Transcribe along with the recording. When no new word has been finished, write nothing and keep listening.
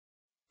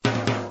Hello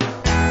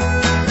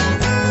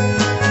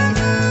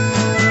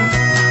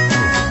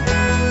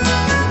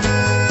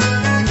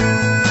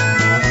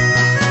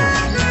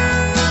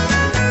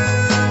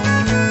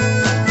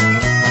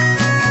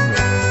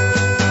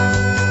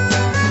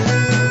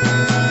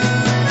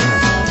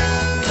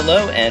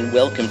and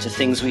welcome to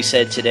Things We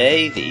Said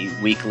Today, the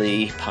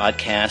weekly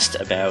podcast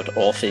about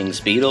all things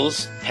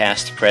Beatles,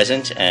 past,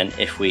 present, and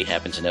if we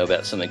happen to know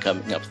about something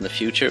coming up in the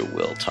future,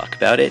 we'll talk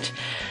about it.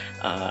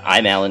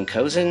 I'm Allan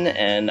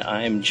and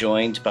I'm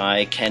joined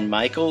by Ken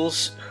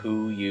Michaels,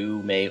 who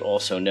you may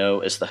also know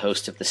as the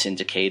host of the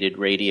syndicated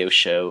radio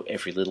show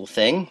Every Little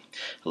Thing.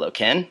 Hello,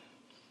 Ken.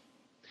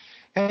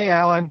 Hey,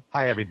 Allan.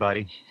 Hi,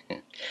 everybody.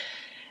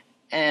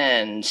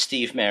 And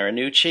Steve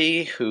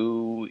Marinucci,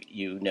 who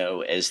you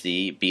know as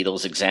the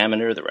Beatles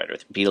Examiner, the writer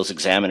of the Beatles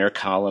Examiner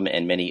column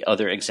and many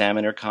other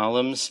Examiner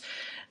columns.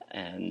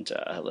 And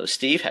hello,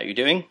 Steve. How you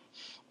doing?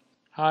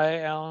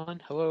 Hi,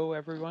 Allan. Hello,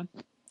 everyone.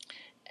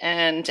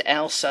 And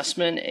Al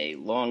Sussman, a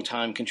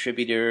longtime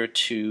contributor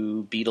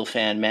to Beatle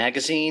Fan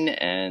Magazine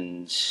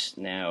and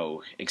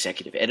now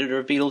executive editor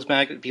of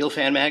Beatle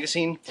Fan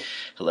Magazine.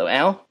 Hello,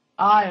 Al.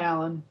 Hi,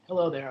 Allan.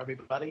 Hello there,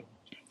 everybody.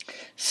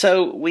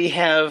 So we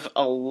have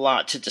a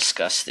lot to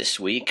discuss this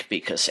week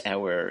because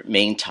our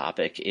main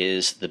topic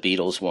is the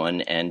Beatles 1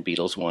 and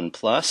Beatles 1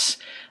 Plus.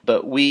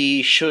 But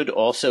we should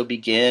also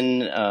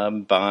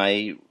begin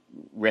by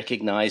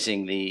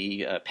recognizing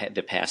the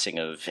passing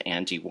of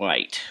Andy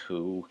White,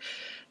 who,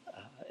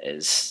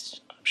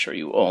 as I'm sure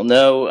you all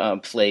know,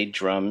 played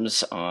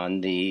drums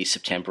on the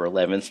September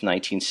 11th,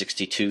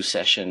 1962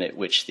 session at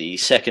which the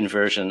second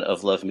version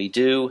of Love Me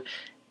Do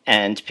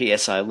and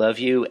P.S. I Love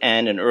You,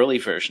 and an early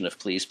version of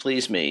Please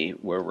Please Me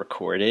were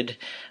recorded,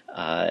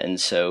 and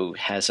so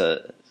has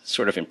a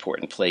sort of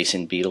important place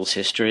in Beatles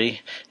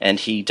history. And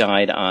he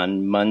died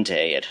on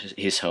Monday at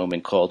his home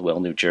in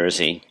Caldwell, New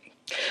Jersey.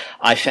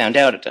 I found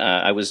out,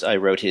 I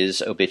wrote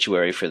his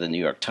obituary for the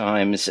New York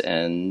Times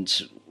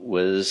and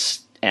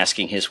was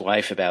asking his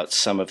wife about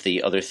some of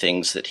the other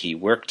things that he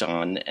worked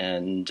on,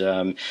 and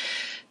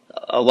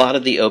a lot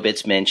of the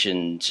obits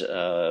mentioned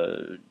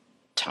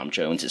Tom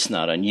Jones, It's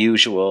Not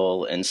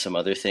Unusual, and some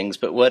other things.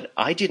 But what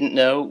I didn't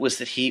know was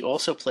that he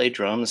also played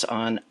drums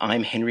on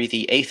I'm Henry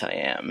VIII I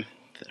Am,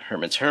 the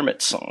Herman's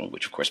Hermit song,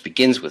 which of course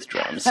begins with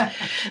drums.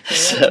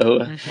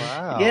 So,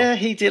 Wow. Yeah,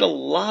 he did a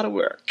lot of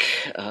work.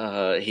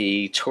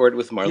 He toured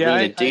with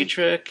Marlene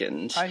Dietrich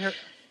and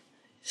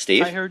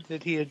Steve. I heard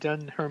that he had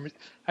done Hermit.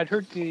 I'd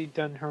heard that he'd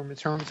done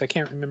Herman's Hermits. I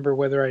can't remember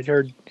whether I'd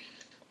heard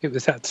it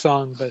was that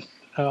song, but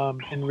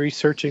in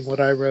researching what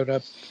I wrote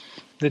up,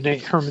 the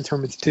name Herman's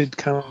Hermits did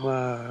come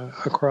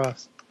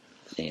across.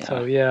 Yeah.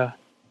 So, yeah.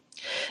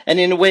 And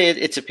in a way,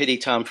 it's a pity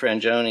Tom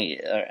Frangione,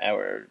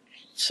 our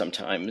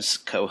sometimes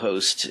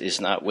co-host,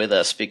 is not with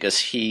us because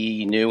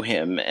he knew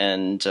him.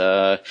 And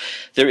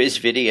there is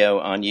video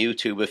on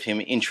YouTube of him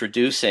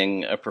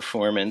introducing a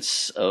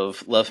performance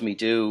of Love Me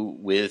Do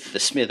with the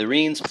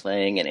Smithereens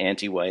playing and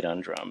Andy White on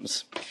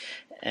drums.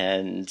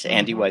 And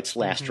Andy White's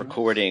last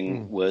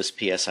recording was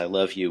P.S. I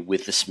Love You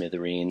with the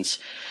Smithereens.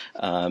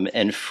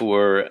 And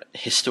for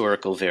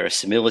historical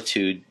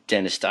verisimilitude,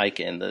 Dennis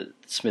Dykin, the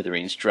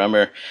Smithereens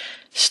drummer,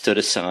 stood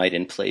aside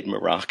and played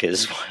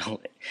maracas while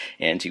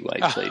Andy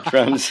White played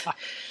drums.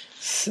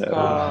 So,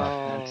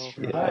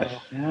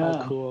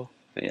 Oh, cool.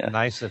 Yeah.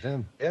 Nice of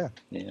him. Yeah.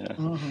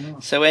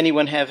 So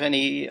anyone have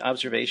any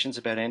observations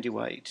about Andy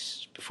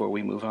White before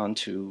we move on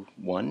to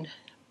one?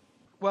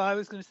 Well, I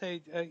was going to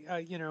say,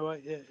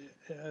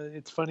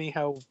 it's funny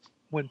how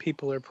when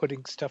people are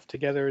putting stuff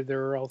together,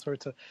 there are all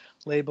sorts of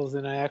labels,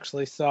 and I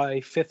actually saw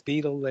a Fifth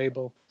Beatle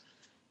label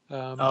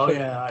put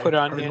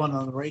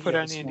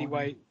on Andy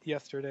White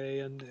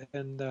yesterday,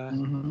 and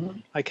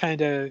I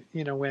kind of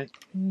went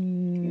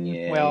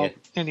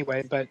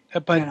anyway, but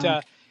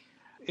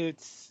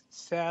it's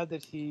sad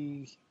that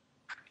he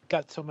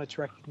got so much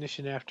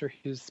recognition after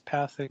his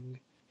passing,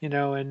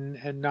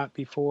 and not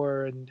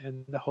before,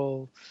 and the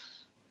whole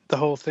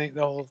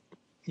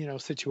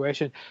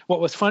situation. What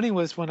was funny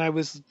was when I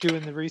was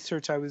doing the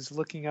research, I was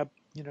looking up,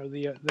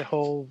 the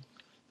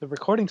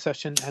recording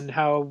session and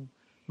how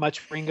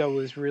much Ringo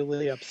was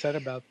really upset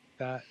about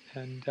that.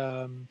 And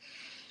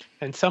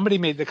somebody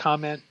made the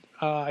comment,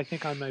 I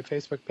think on my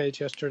Facebook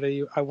page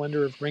yesterday, I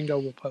wonder if Ringo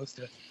will post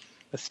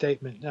a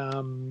statement.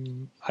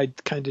 I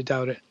kind of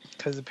doubt it,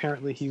 because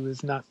apparently he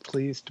was not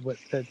pleased with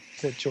that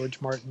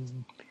George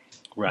Martin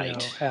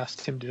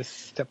asked him to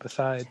step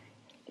aside.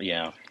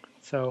 Yeah.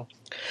 So,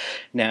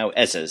 now,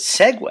 as a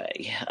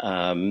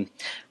segue,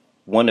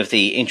 one of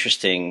the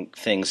interesting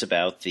things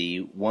about the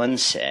one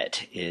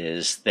set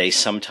is they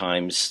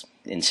sometimes,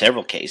 in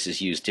several cases,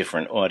 use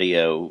different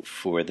audio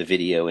for the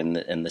video and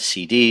the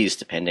CDs,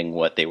 depending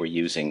what they were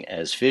using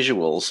as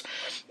visuals.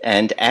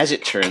 And as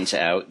it turns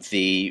out,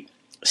 the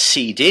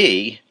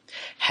CD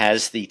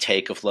has the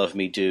take of Love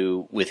Me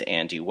Do with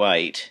Andy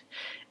White,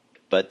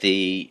 but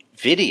the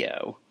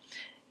video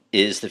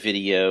has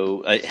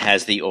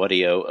the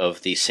audio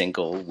of the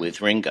single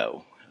with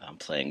Ringo,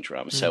 playing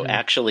drums. So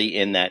actually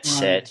in that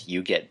set,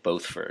 you get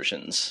both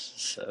versions.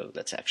 So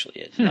that's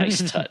actually a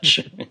nice touch.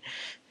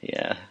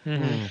 Yeah.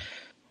 Mm-hmm.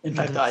 In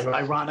fact,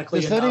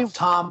 ironically enough,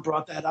 Tom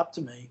brought that up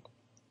to me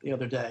the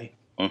other day.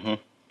 Mm-hmm.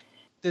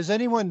 Does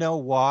anyone know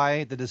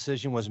why the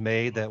decision was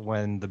made that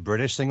when the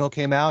British single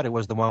came out, it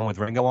was the one with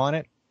Ringo on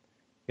it?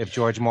 If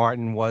George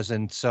Martin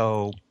wasn't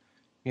so,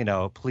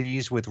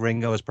 pleased with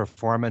Ringo's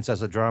performance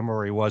as a drummer,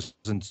 or he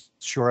wasn't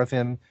sure of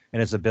him and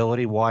his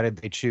ability, why did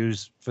they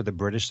choose for the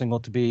British single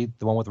to be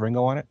the one with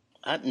Ringo on it?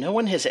 No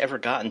one has ever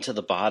gotten to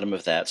the bottom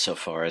of that so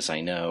far as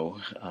I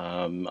know.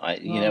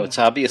 It's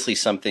obviously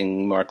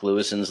something Mark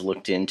Lewisohn's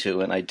looked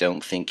into, and I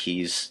don't think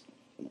he's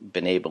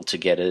been able to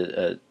get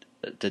a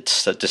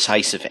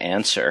decisive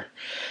answer.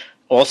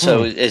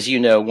 Also, as you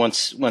know,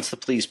 once the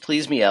Please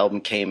Please Me album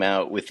came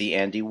out with the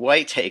Andy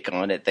White take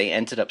on it, they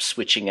ended up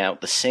switching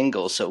out the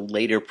single, so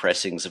later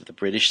pressings of the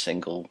British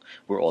single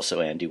were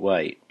also Andy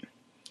White.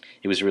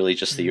 It was really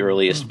just the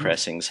earliest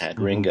pressings had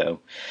Ringo.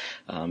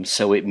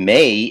 So it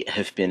may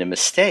have been a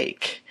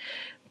mistake.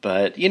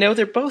 But,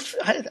 they're both,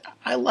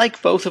 I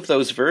like both of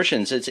those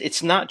versions.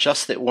 It's not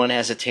just that one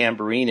has a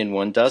tambourine and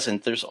one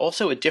doesn't. There's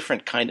also a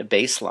different kind of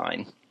bass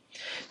line.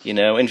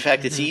 In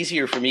fact, it's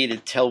easier for me to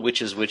tell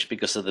which is which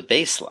because of the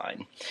bass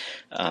line.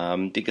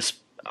 Because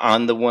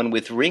on the one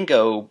with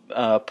Ringo,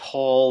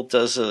 Paul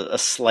does a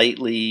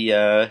slightly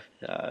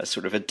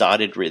sort of a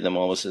dotted rhythm,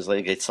 almost as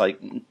it's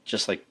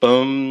just like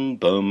boom,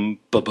 boom,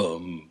 ba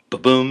boom, ba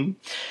boom,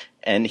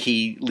 and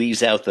he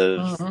leaves out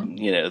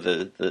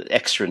the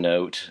extra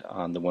note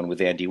on the one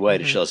with Andy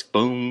White. It's just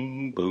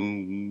boom,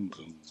 boom,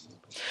 boom.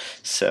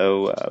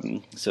 So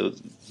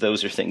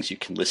those are things you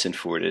can listen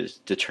for to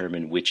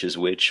determine which is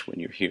which when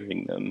you're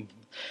hearing them.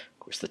 Of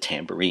course, the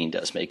tambourine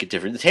does make a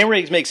difference. The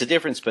tambourine makes a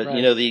difference, but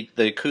the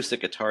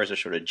acoustic guitars are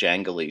sort of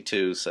jangly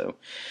too, so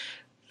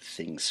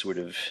things sort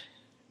of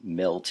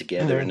meld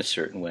together in a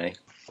certain way.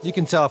 You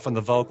can tell from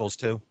the vocals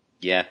too.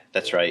 Yeah,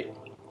 that's right.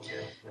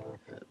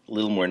 A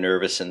little more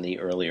nervous in the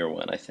earlier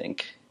one, I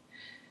think.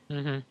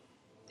 Mm-hmm.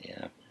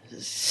 Yeah.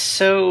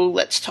 So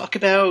let's talk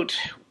about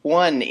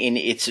one in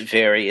its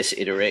various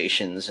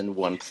iterations and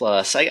One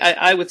Plus.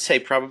 I would say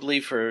probably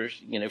for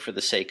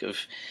the sake of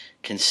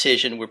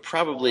concision, we're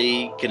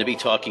probably going to be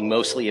talking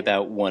mostly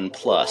about One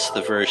Plus,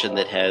 the version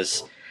that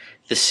has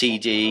the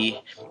CD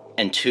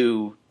and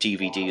 2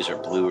 DVDs or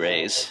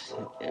Blu-rays,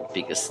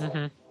 because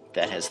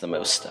that has the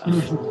most stuff.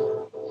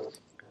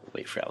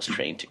 Wait for Al's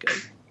train to go.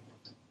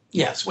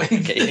 Yes,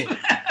 waiting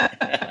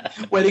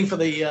for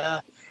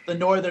the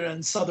northern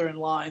and southern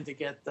line to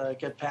get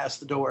past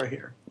the door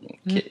here.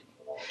 Okay.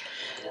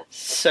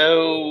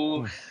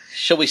 So,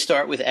 shall we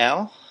start with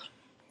Al?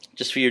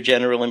 Just for your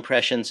general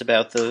impressions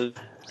about the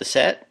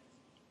set?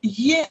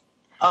 Yeah,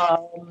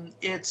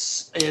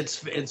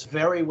 it's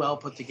very well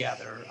put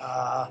together.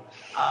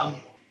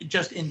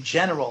 Just in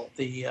general,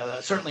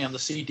 certainly on the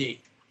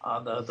CD,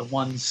 the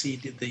one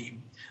CD,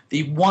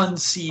 the one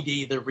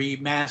CD, the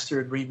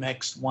remastered,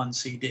 remixed one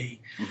CD.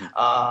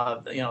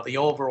 The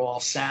overall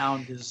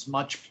sound is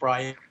much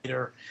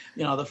brighter.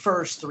 The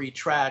first 3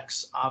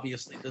 tracks,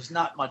 obviously, there's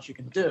not much you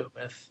can do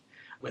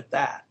with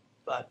that.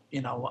 But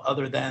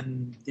other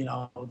than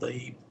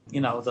the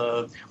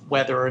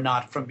whether or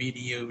not From Me to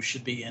You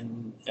should be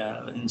in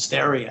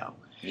stereo.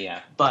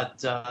 Yeah.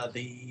 But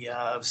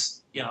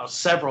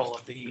several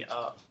of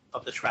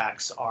the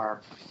tracks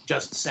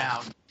just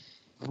sound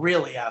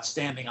really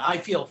outstanding. I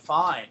Feel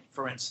Fine,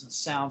 for instance,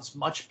 sounds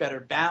much better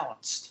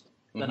balanced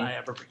than I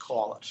ever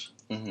recall it.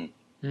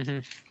 Mm-hmm. Mm-hmm.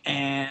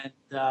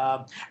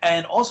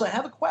 And also I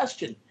have a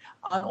question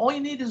on All You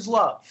Need Is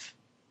Love.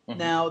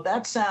 Now,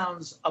 that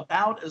sounds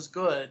about as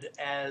good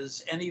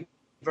as any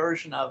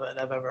version of it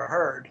I've ever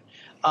heard.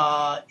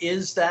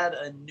 Is that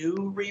a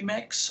new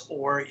remix,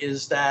 or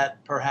is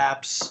that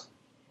perhaps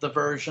the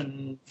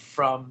version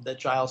that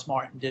Giles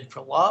Martin did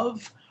for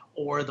Love,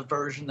 or the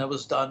version that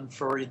was done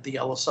for the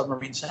Yellow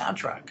Submarine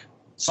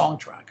song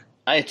track?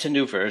 It's a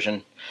new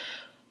version.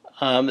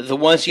 The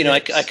ones,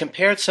 I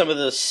compared some of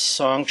the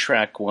song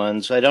track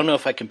ones. I don't know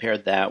if I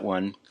compared that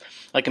one.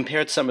 I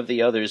compared some of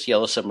the others,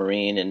 Yellow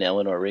Submarine and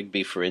Eleanor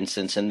Rigby, for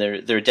instance, and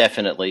they're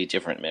definitely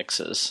different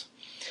mixes.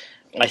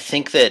 I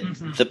think that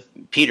the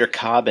Peter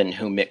Cobbin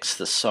who mixed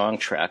the song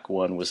track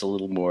one was a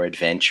little more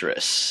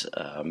adventurous,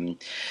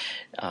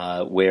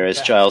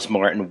 whereas Giles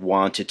Martin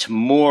wanted to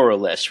more or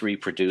less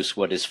reproduce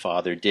what his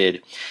father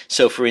did.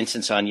 So, for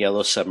instance, on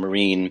Yellow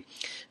Submarine,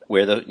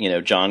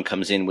 where John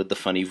comes in with the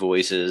funny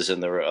voices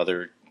and there are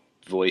other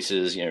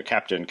voices,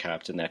 Captain,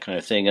 that kind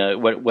of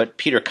thing. What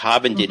Peter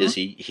Cobbin did is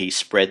he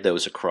spread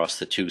those across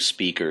the 2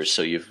 speakers,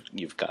 so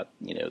you've got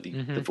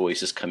the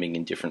voices coming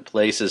in different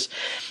places.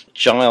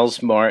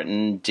 Giles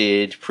Martin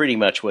did pretty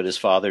much what his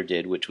father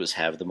did, which was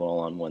have them all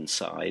on one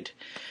side.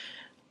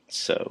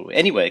 So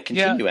anyway,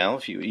 continue, Al.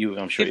 If you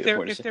I'm sure you have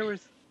more to say.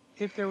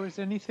 If there was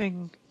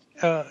anything,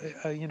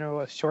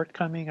 a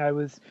shortcoming, I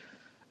was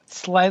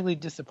slightly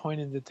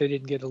disappointed that they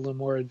didn't get a little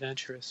more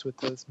adventurous with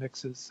those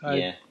mixes.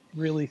 I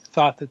really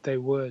thought that they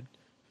would.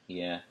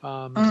 Yeah.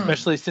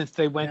 Especially since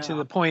they went to Yeah.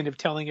 the point of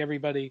telling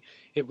everybody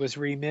it was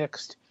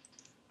remixed.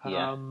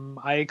 Yeah.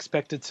 I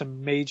expected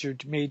some major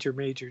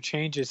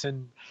changes,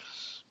 and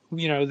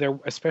there,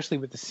 especially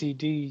with the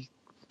CD,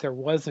 there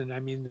wasn't. I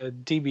mean, the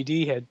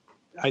DVD had,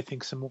 I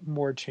think, some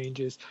more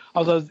changes.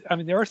 Although, I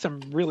mean, there are some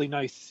really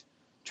nice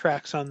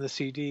tracks on the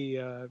CD.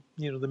 The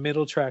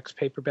middle tracks,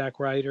 Paperback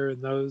Writer,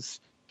 and those.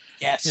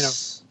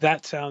 Yes.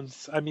 That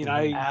sounds. I mean,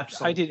 I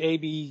Absolutely. did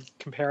A/B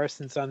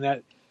comparisons on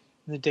that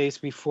in the days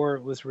before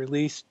it was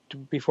released,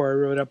 before I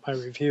wrote up my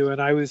review,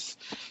 and I was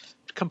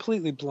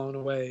completely blown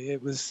away.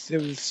 It was.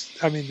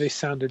 I mean, they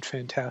sounded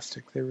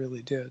fantastic. They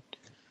really did.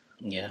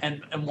 Yeah.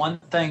 And one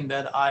thing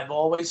that I've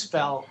always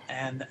felt,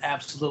 and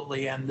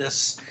absolutely, and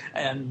this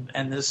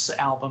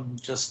album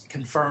just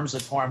confirms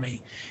it for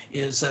me,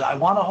 is that "I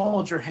Want to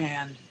Hold Your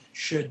Hand"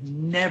 should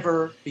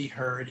never be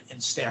heard in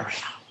stereo.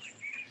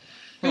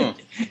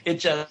 It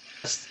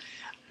just,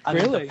 I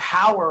mean, Really? the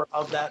power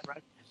of that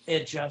record.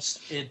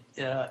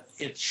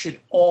 It should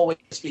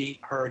always be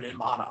heard in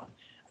mono.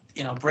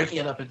 Breaking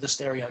it up into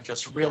stereo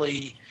just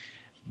really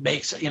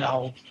makes,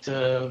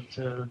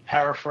 to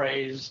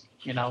paraphrase,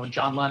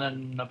 John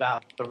Lennon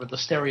about the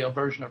stereo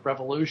version of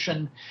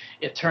Revolution,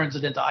 it turns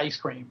it into ice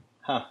cream.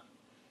 Huh.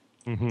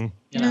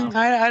 Mm-hmm.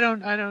 I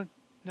don't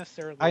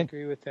necessarily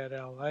agree with that,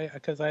 Al.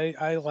 Because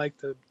I like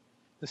the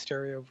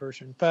stereo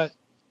version, but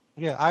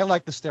Yeah, I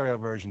like the stereo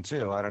version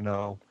too. I don't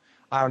know.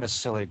 I don't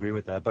necessarily agree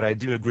with that, but I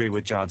do agree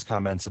with John's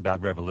comments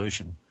about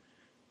Revolution.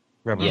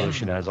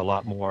 Revolution has a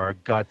lot more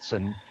guts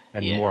and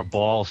Yeah. more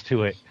balls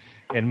to it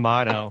in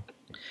mono.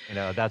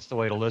 That's the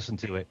way to listen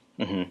to it.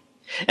 Mm-hmm.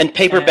 And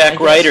Paperback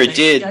And I Writer guess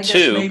did maybe-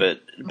 too,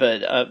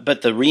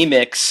 but the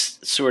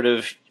remix sort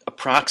of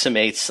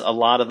approximates a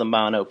lot of the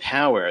mono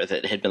power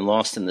that had been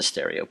lost in the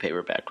stereo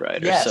Paperback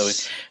Writer. Yes.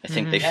 So I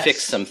think they Yes.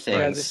 fixed some Right,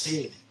 things.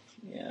 indeed.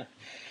 Yeah.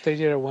 they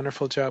did a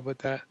wonderful job with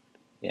that.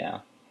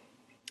 Yeah.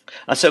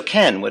 So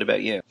Ken, what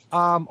about you?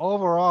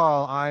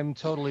 Overall, I'm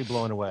totally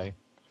blown away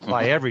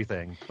by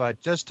everything.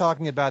 But just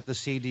talking about the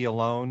CD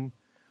alone,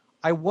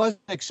 I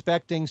wasn't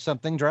expecting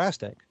something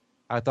drastic.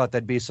 I thought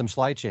there'd be some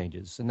slight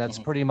changes, and that's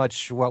pretty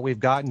much what we've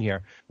gotten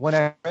here. When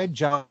I read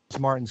John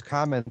Martin's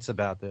comments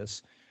about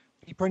this,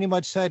 he pretty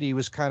much said he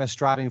was kind of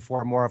striving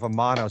for more of a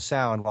mono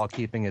sound while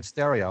keeping it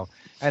stereo.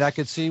 And I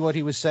could see what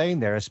he was saying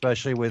there,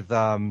 especially with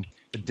the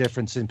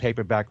difference in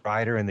Paperback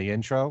Writer in the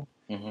intro.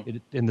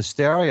 In the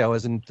stereo,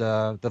 isn't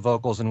the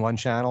vocals in one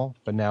channel,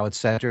 but now it's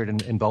centered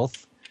in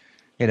both.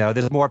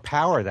 There's more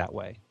power that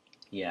way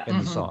Yeah. in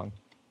the song.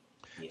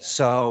 Yeah.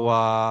 So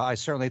I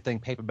certainly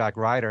think Paperback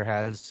Writer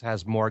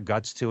has more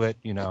guts to it,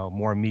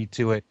 more meat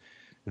to it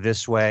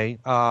this way.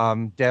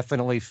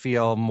 Definitely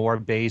feel more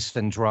bass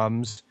and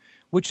drums,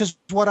 which is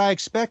what I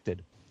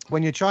expected.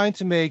 When you're trying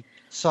to make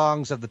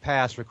songs of the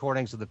past,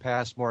 recordings of the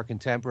past more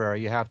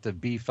contemporary, you have to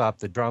beef up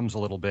the drums a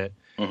little bit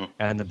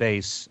and the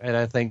bass. And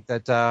I think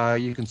that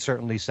you can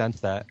certainly sense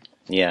that.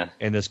 Yeah.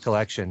 In this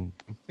collection.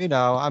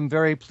 I'm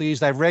very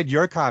pleased. I've read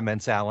your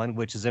comments, Allan,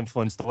 which has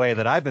influenced the way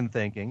that I've been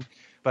thinking.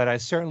 But I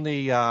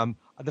certainly,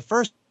 the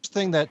first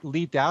thing that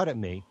leaped out at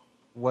me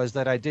was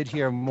that I did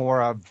hear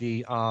more of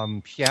the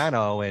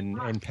piano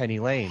in Penny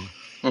Lane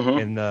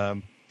in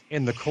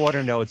the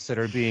quarter notes that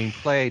are being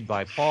played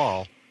by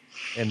Paul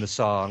in the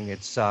song.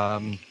 It's,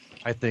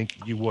 I think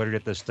you worded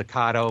it the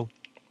staccato,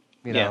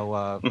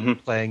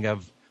 playing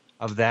of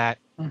that,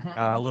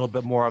 a little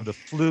bit more of the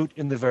flute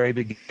in the very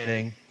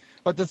beginning.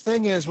 But the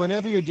thing is,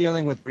 whenever you're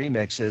dealing with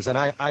remixes, and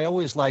I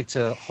always like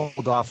to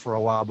hold off for a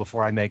while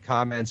before I make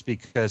comments,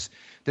 because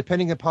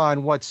depending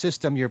upon what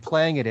system you're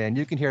playing it in,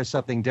 you can hear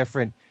something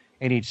different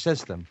in each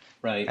system.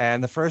 Right.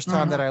 And the first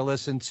time that I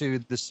listened to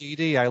the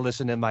CD, I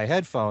listened in my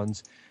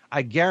headphones.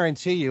 I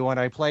guarantee you, when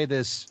I play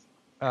this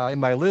in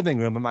my living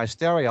room, in my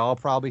stereo, I'll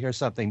probably hear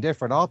something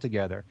different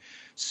altogether.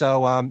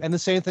 So, and the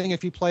same thing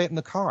if you play it in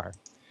the car.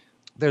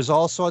 There's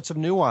all sorts of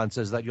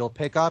nuances that you'll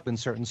pick up in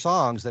certain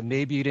songs that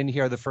maybe you didn't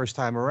hear the first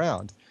time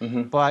around.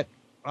 But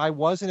I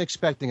wasn't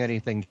expecting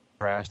anything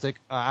drastic.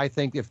 I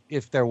think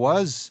if there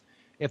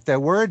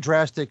were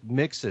drastic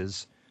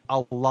mixes,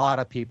 a lot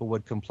of people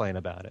would complain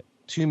about it.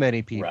 Too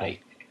many people.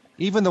 Right.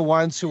 Even the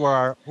ones who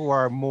are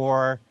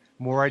more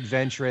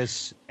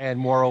adventurous and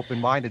more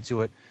open-minded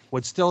to it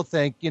would still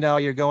think,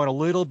 you're going a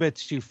little bit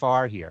too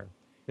far here.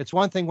 It's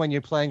one thing when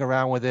you're playing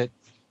around with it,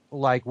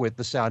 like with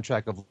the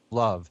soundtrack of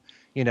Love.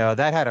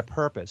 That had a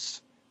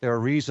purpose. There are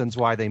reasons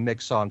why they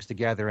mix songs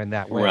together in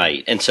that way.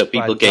 Right. And so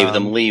people gave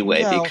them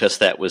leeway because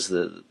that was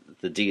the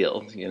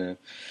deal,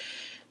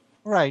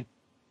 Right.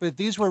 But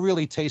these were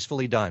really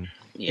tastefully done.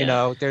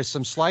 Yeah. There's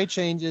some slight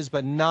changes,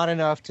 but not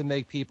enough to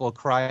make people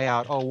cry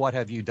out, "Oh, what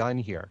have you done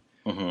here?"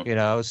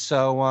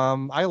 So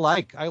I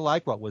like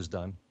what was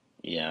done.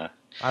 Yeah.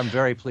 I'm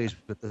very pleased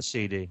with the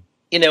CD.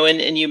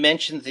 And you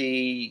mentioned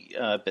the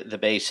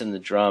bass and the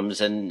drums,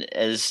 and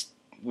as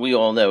we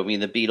all know, I mean,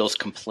 the Beatles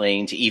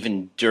complained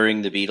even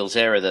during the Beatles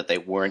era that they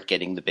weren't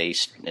getting the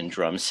bass and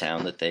drum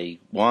sound that they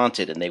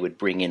wanted, and they would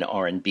bring in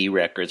R&B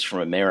records from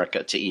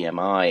America to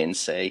EMI and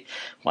say,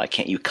 why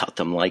can't you cut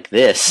them like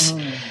this?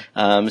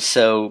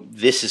 So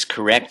this is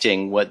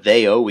correcting what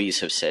they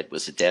always have said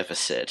was a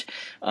deficit.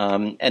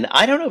 And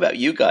I don't know about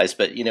you guys,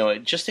 but, you know,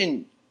 just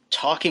in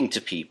talking to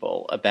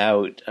people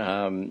about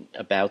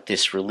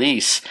this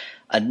release,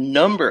 a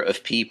number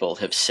of people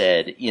have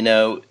said, you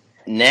know,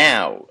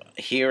 now,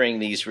 hearing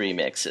these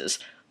remixes,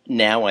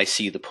 now I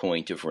see the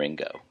point of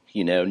Ringo.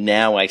 You know,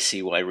 now I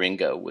see why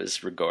Ringo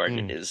was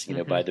regarded as, you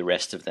know, by the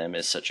rest of them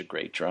as such a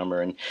great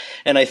drummer.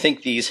 And I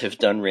think these have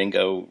done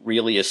Ringo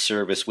really a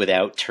service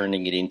without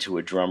turning it into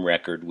a drum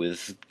record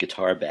with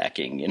guitar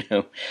backing, you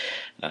know.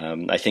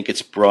 I think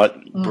it's brought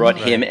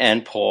him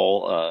and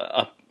Paul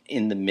up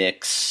in the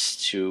mix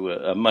to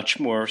a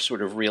much more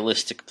sort of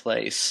realistic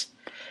place.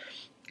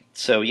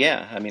 So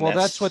yeah, I mean,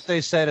 that's what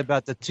they said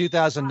about the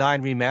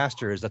 2009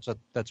 remasters.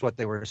 That's what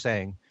they were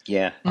saying.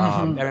 Yeah,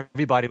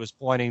 everybody was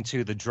pointing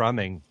to the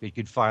drumming. You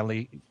could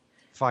finally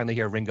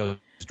hear Ringo's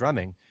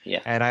drumming.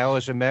 Yeah, and I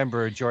always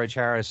remember George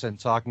Harrison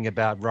talking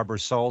about Rubber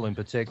Soul in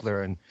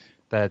particular, and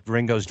that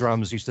Ringo's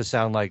drums used to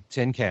sound like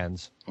tin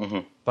cans.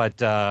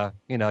 But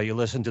you know, you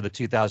listen to the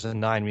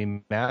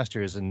 2009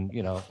 remasters, and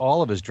you know,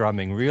 all of his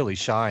drumming really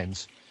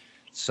shines.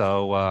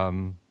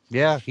 So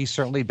yeah, he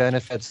certainly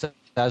benefits,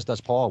 as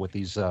does Paul, with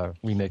these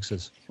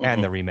remixes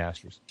and the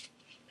remasters.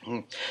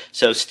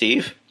 So,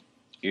 Steve,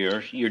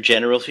 your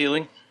general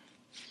feeling?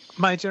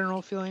 My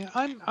general feeling,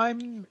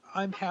 I'm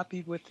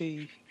happy with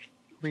the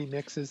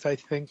remixes. I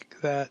think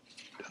that,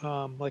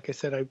 like I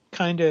said, I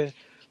kind of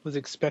was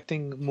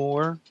expecting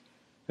more.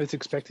 I was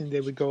expecting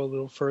they would go a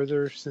little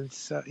further,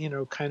 since you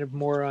know, kind of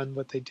more on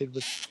what they did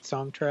with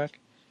Songtrack.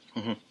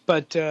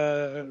 But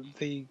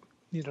the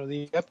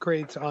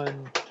upgrades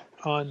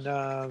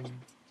on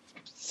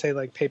say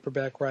like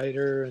Paperback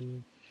Writer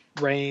and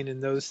Rain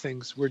and those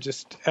things were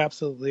just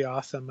absolutely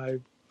awesome.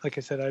 Like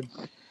I said, I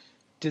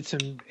did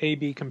some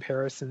A/B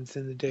comparisons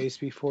in the days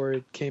before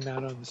it came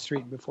out on the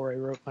street, before I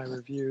wrote my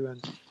review,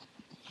 and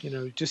you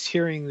know, just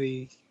hearing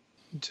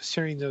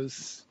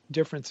those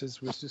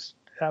differences was just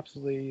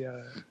absolutely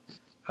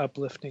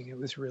uplifting. It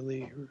was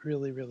really,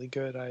 really, really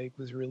good. I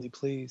was really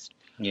pleased.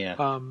 Yeah.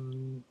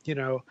 You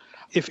know,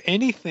 if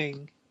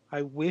anything,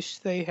 I wish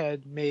they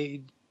had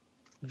made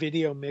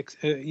video mix.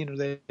 You know,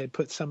 they had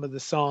put some of the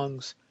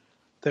songs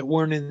that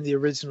weren't in the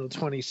original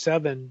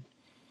 27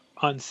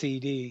 on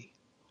CD.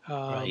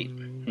 Right.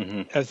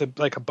 As a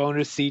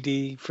bonus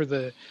CD for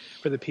the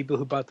people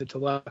who bought the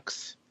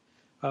deluxe.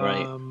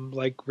 Right.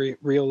 Like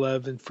Real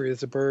Love and Free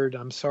as a Bird.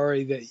 I'm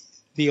sorry that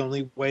the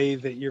only way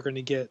that you're going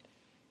to get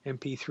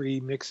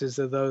MP3 mixes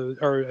of those,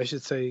 or I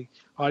should say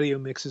audio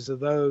mixes of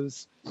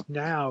those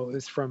now,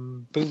 is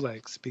from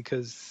bootlegs,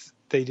 because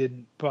they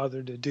didn't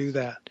bother to do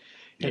that.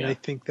 And I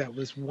think that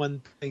was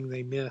one thing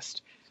they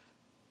missed.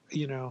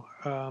 You know,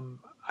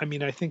 I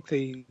mean, I think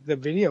the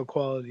video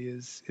quality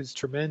is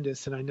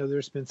tremendous, and I know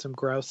there's been some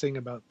grousing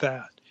about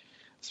that,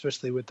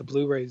 especially with the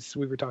Blu-rays.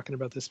 We were talking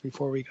about this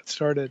before we got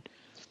started,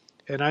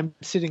 and I'm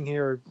sitting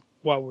here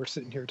while we're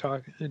sitting here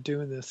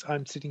doing this.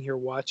 I'm sitting here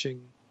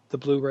watching the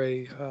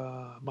Blu-ray,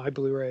 my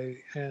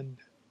Blu-ray, and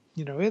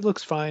you know, it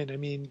looks fine. I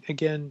mean,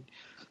 again,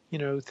 you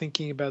know,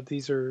 thinking about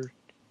these are,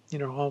 you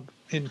know, all,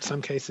 in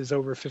some cases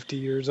over 50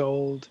 years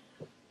old.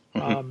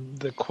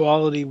 The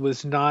quality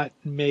was not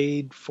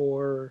made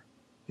for,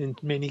 in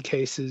many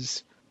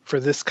cases, for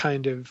this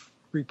kind of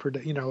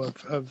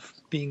of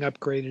being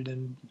upgraded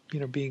and, you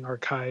know, being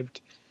archived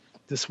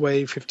this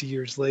way 50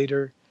 years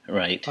later.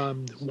 Right.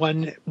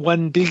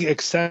 One big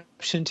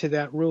exception to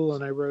that rule,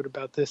 and I wrote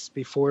about this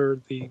before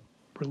the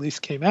release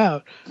came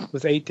out,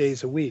 was 8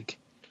 days a week.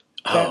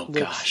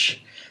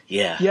 Gosh.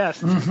 Yeah.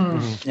 Yes.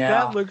 Yeah.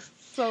 That looks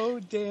so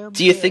damn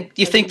Do you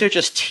good. think they're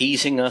just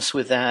teasing us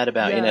with that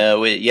about, you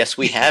know, yes,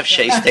 we have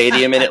Shea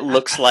Stadium and it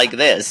looks like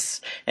this,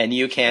 and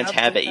you can't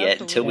have it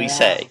yet until we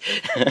say.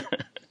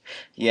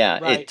 Yeah,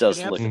 right. it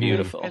does look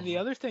beautiful. And the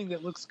other thing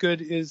that looks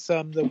good is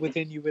the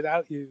Within You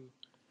Without You.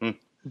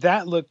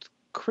 That looked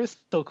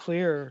crystal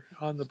clear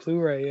on the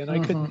Blu-ray, and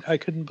I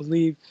couldn't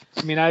believe.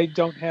 I mean,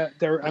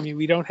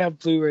 we don't have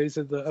Blu-rays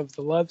of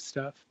the Love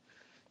stuff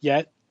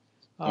yet,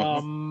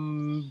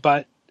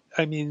 but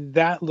I mean,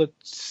 that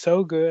looked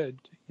so good.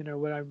 You know,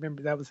 when I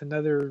remember, that was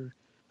another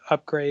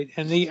upgrade,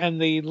 and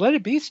the Let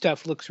It Be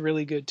stuff looks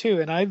really good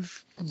too. And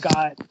I've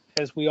got,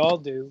 as we all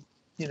do,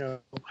 you know,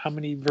 how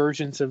many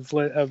versions of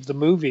the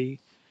movie,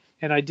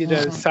 and I did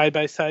a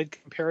side-by-side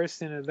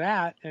comparison of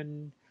that,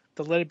 and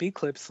the Let It Be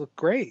clips look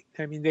great.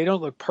 I mean, they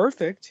don't look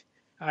perfect.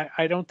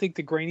 I don't think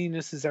the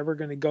graininess is ever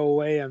going to go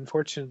away,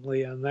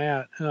 unfortunately, on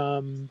that.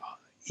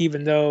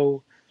 Even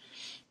though,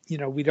 you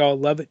know, we'd all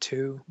love it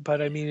to,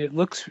 but I mean, it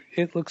looks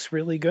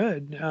really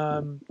good.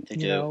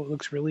 You know, it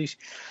looks really,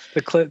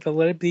 the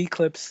Let It Be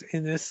clips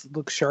in this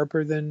look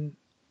sharper than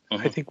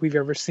I think we've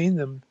ever seen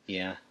them.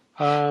 Yeah.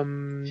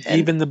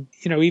 Even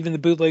the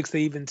bootlegs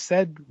they even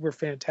said were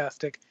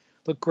fantastic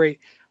look great.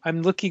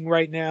 I'm looking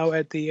right now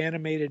at the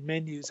animated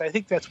menus. I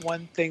think that's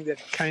one thing that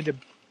kind of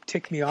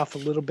ticked me off a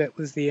little bit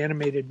was the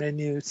animated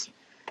menus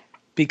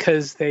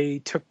because they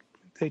took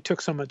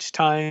so much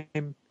time,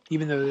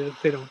 even though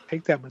they don't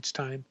take that much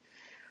time.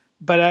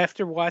 But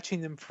after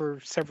watching them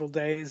for several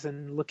days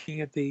and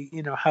looking at the,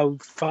 how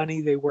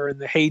funny they were in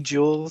the Hey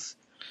Jules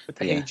with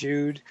the Hey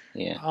Jude,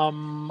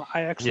 I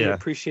actually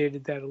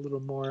appreciated that a little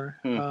more.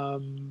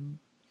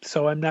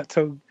 So I'm not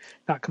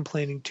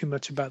complaining too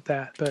much about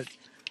that. But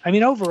I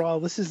mean, overall,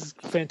 this is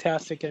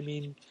fantastic. I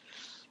mean,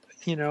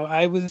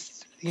 I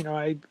was,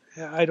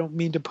 I don't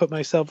mean to put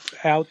myself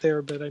out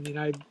there, but I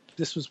mean,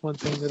 this was one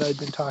thing that I'd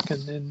been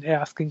talking and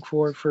asking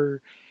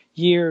for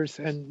years,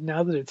 and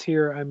now that it's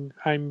here,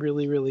 I'm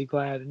really, really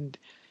glad. And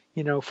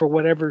for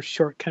whatever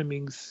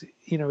shortcomings,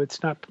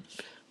 it's not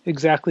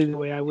exactly the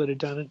way I would have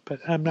done it,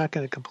 but I'm not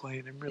going to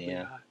complain. I'm really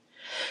not.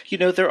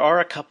 There are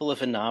a couple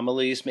of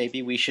anomalies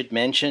maybe we should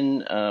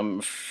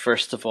mention.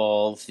 First of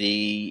all,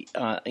 the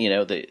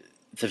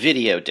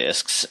video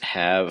discs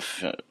have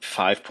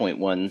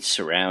 5.1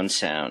 surround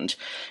sound,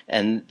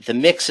 and the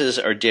mixes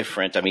are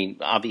different. I mean,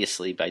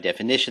 obviously, by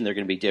definition, they're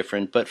going to be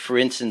different. But for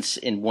instance,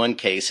 in one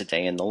case, A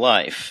Day in the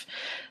Life,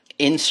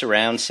 in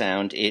surround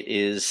sound, it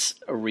is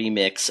a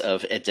remix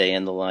of A Day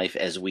in the Life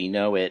as we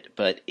know it,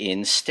 but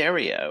in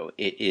stereo,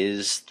 it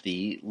is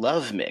the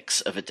Love mix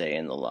of A Day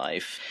in the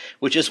Life,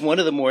 which is one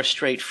of the more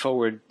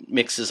straightforward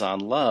mixes on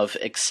Love,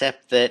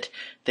 except that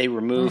they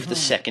remove the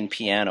second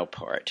piano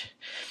part.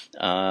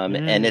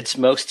 And it's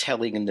most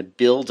telling in the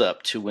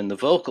build-up to when the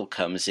vocal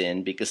comes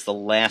in, because the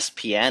last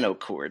piano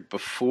chord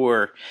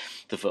before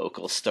the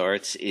vocal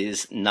starts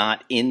is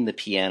not in the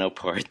piano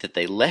part that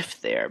they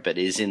left there, but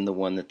is in the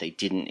one that they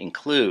didn't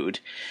include.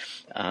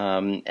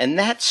 And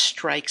that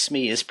strikes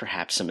me as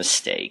perhaps a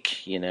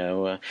mistake.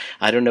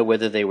 I don't know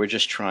whether they were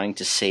just trying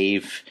to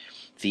save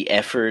the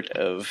effort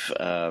of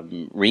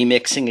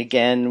remixing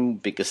again,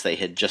 because they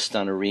had just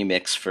done a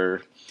remix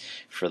for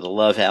the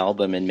Love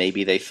album, and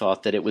maybe they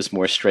thought that it was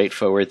more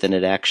straightforward than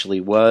it actually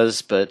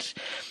was. But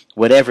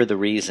whatever the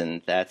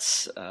reason,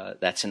 that's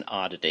an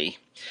oddity.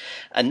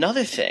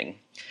 Another thing,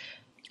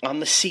 on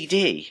the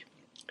CD,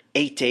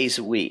 8 days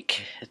a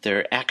week,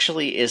 there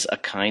actually is a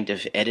kind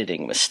of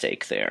editing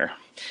mistake there.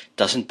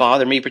 Doesn't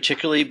bother me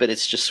particularly, but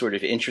it's just sort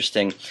of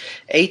interesting.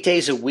 8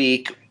 days a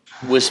week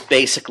was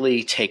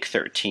basically take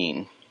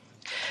 13,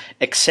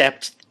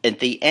 except at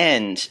the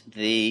end,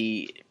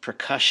 the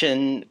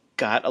percussion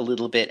got a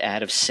little bit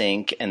out of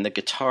sync and the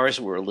guitars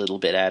were a little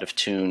bit out of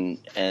tune,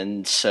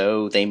 and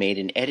so they made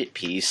an edit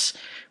piece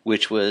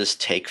which was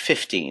take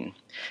 15,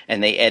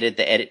 and they added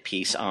the edit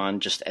piece on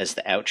just as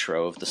the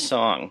outro of the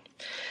song.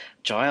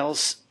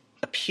 Giles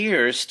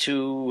appears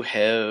to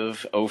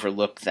have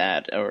overlooked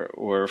that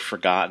or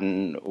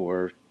forgotten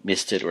or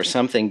missed it or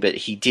something, but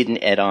he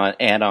didn't add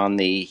on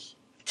the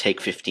take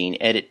 15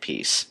 edit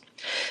piece.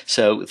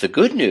 So the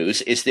good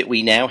news is that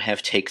we now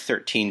have take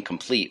 13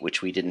 complete,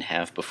 which we didn't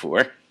have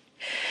before.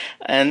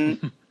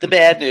 And the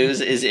bad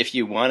news is if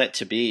you want it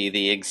to be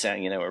the exact,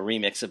 a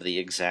remix of the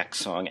exact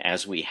song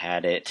as we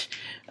had it,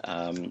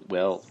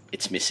 well,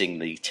 it's missing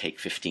the take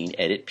 15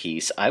 edit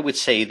piece. I would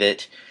say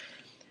that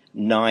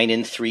 9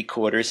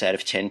 3/4 out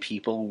of 10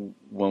 people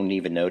won't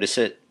even notice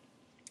it.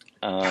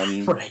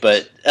 Right.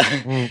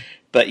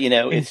 But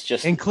it's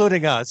just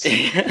including us.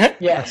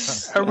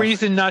 Yes. A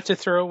reason not to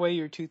throw away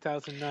your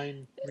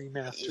 2009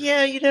 remaster.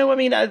 Yeah,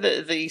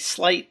 the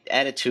slight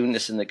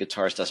out-of-tuneness in the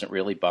guitars doesn't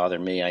really bother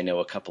me. I know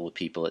a couple of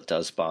people it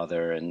does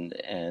bother,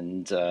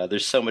 and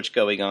there's so much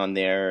going on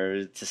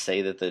there to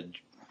say that the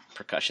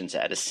percussion's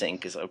out of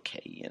sync is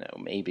okay,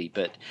 maybe.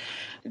 But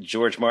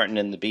George Martin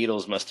and the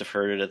Beatles must have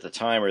heard it at the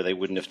time, or they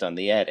wouldn't have done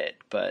the edit.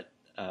 But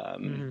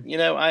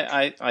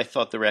I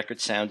thought the record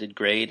sounded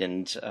great,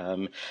 and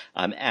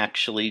I'm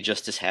actually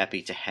just as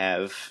happy to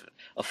have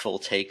a full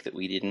take that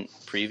we didn't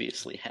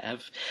previously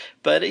have.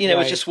 But, Right.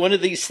 It's just one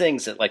of these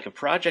things that, like, a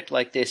project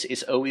like this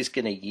is always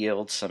going to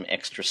yield some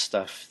extra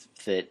stuff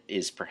that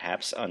is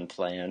perhaps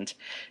unplanned,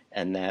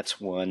 and that's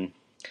one.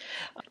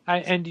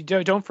 And you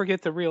don't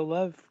forget the Real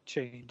Love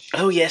change.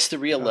 Oh, yes, the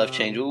Real Love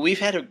change. Well, we've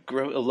had a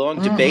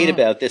long debate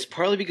about this,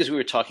 partly because we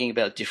were talking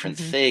about different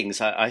things.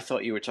 I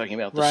thought you were talking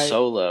about the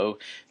solo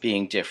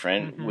being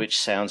different, which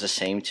sounds the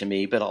same to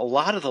me. But a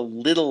lot of the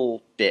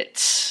little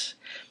bits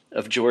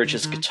of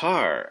George's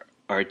guitar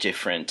are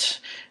different.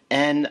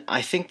 And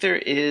I think there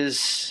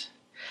is...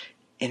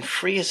 in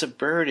Free as a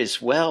Bird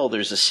as well,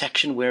 there's a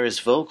section where his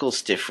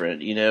vocal's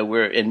different,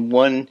 where in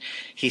one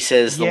he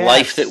says the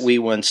life that we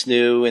once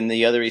knew, and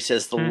the other he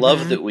says the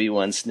love that we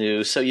once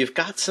knew. So you've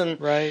got some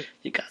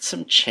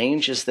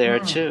changes there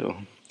too.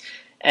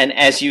 And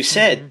as you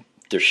said,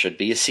 there should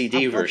be a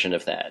CD version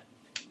of that,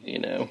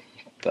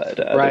 but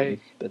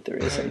but there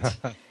isn't.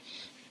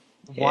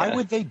 Why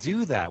would they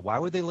do that? Why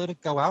would they let it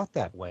go out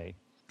that way?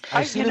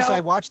 As soon as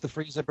I watched the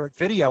Free as a Bird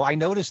video, I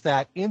noticed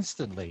that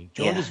instantly.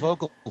 George's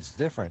vocal is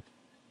different.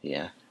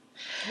 Yeah.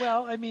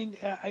 Well, I mean,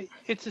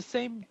 it's the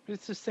same.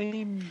 It's the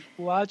same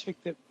logic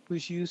that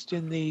was used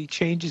in the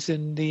changes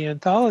in the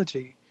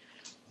anthology.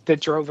 that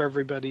drove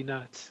everybody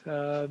nuts.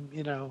 And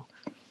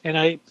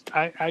I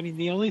mean,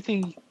 the only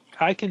thing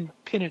I can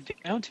pin it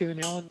down to,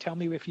 and Alan, tell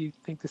me if you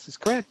think this is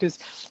correct, is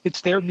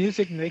it's their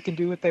music and they can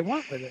do what they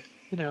want with it.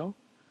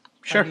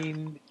 Sure. I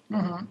mean,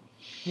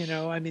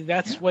 Mm-hmm. I mean,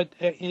 that's what.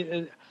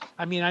 I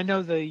mean, I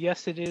know the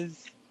Yes It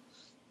Is.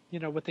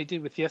 What they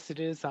did with Yes It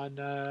Is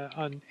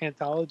on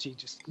Anthology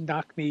just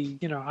knocked me.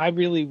 I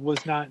really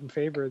was not in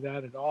favor of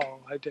that at all.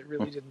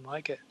 Really didn't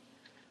like it.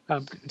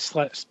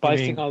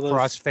 Splicing all those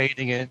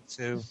crossfading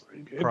into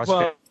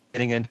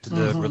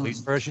the release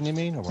version. You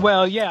mean? Or what?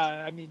 Well,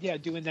 yeah. I mean, yeah,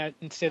 doing that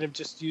instead of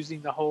just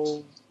using the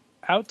whole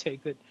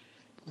outtake that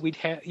we'd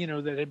had,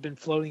 that had been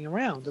floating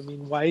around. I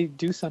mean, why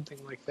do something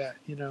like that?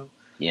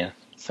 Yeah.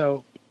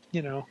 So,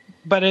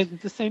 but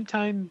at the same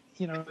time,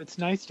 it's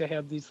nice to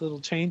have these little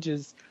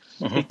changes.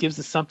 It gives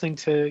us something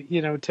to,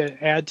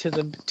 to add to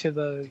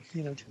the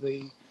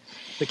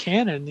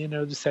canon,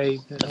 to say,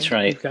 That's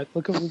right.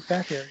 Look at what we've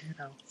got here,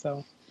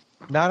 so.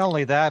 Not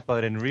only that,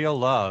 but in Real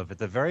Love, at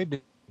the very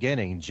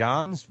beginning,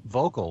 John's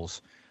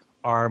vocals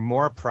are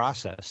more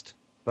processed.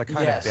 They're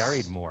kind of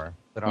buried more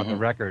than on the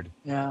record.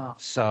 Yeah.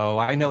 So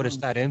I noticed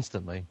that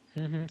instantly.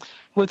 Mm-hmm.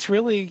 What's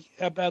really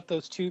about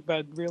those two,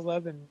 about Real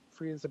Love and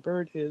Free as a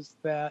Bird, is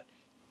that,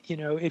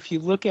 if you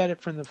look at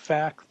it from the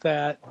fact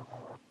that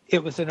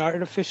it was an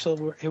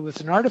artificial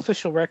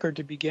record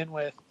to begin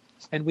with,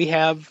 and we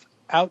have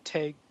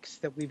outtakes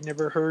that we've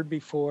never heard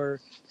before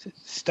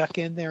stuck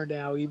in there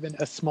now, even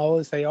as small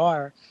as they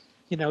are,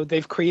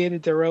 they've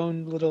created their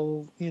own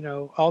little,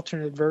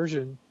 alternate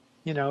version,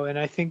 and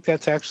I think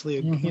that's actually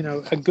a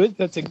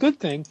good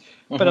thing.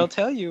 But I'll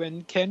tell you,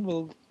 and Ken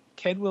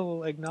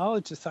will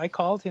acknowledge this. I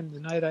called him the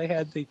night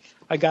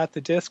I got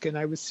the disc, and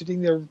I was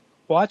sitting there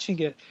watching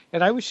it,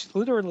 and I was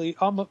literally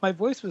my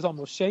voice was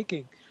almost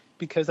shaking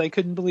because I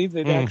couldn't believe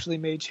they'd actually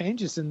made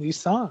changes in these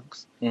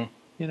songs,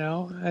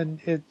 and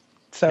it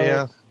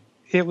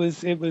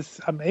was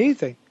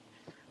amazing.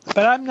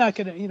 But I'm not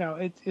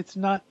gonna, it's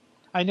not.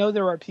 I know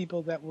there are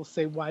people that will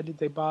say, "Why did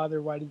they bother?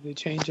 Why did they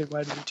change it?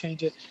 Why did they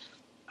change it?"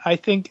 I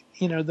think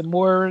the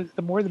more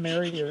the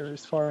merrier.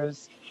 As far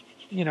as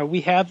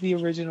we have the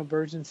original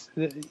versions.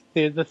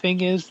 The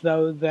thing is,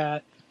 though,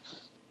 that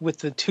with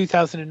the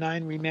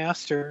 2009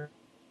 remaster,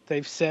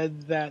 they've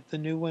said that the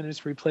new one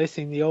is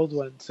replacing the old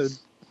one. So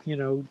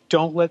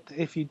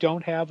if you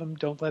don't have them,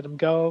 don't let them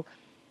go.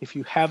 If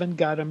you haven't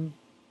got them,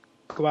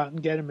 go out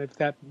and get them if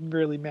that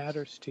really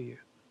matters to you.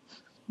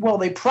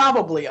 Well,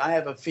 I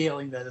have a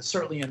feeling that it's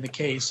certainly in the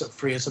case of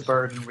Free as a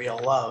Bird and Real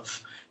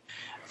Love,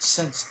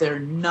 since they're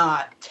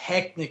not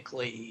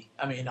technically,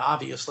 I mean,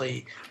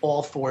 obviously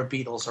all four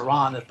Beatles are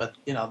on it, but,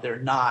 they're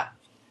not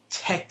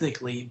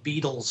technically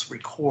Beatles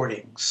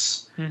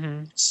recordings.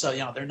 Mm-hmm. So,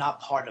 they're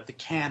not part of the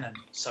canon,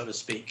 so to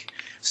speak.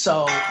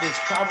 So there's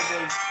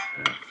probably...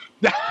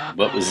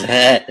 What was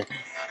that?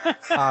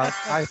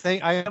 I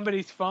think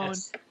somebody's phone.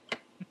 Yes.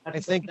 I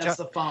think that's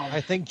the phone.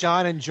 I think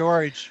John and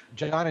George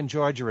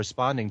are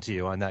responding to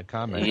you on that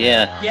comment.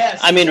 Yeah. Yes.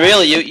 I mean,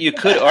 really, you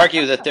could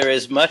argue that there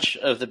is much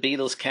of the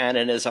Beatles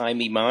canon as I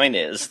Me Mine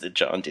is that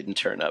John didn't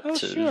turn up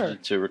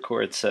to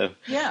record. So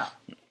yeah.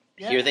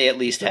 Here they at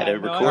least had a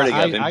recording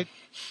of him.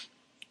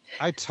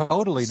 I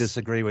totally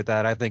disagree with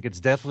that. I think it's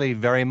definitely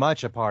very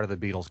much a part of the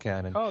Beatles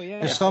canon. Oh yeah.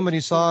 There's so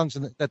many songs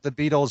that the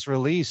Beatles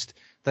released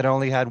that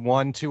only had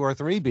 1, 2, or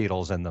 3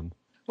 Beatles in them.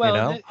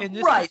 Well,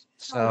 right.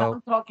 So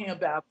I'm talking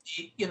about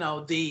the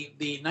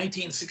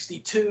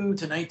 1962 to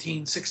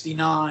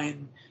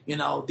 1969, the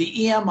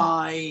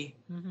EMI,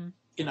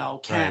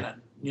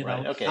 canon,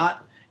 Right, okay.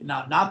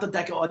 not the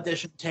Decca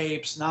audition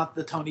tapes, not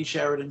the Tony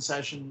Sheridan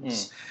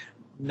sessions,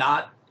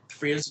 not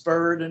Free as a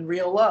Bird and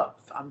Real Love.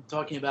 I'm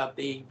talking about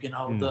the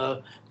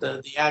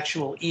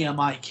actual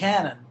EMI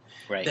canon.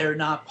 Right. They're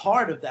not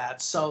part of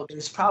that, so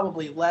there's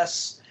probably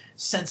less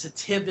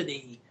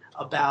sensitivity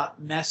about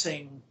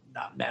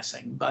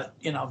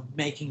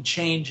making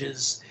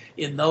changes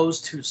in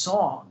those two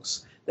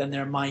songs than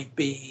there might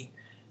be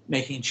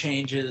making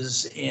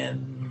changes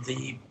in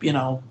the,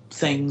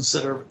 things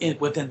that are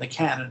within the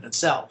canon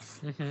itself.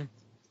 Mm-hmm.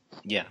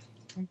 Yeah.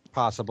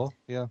 Possible,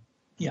 yeah.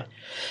 Yeah.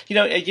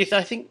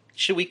 I think,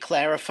 should we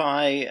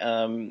clarify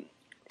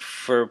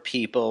for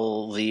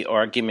people the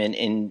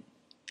argument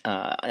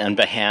on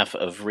behalf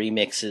of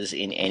remixes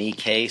in any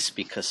case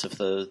because of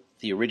the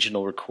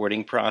original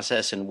recording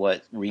process and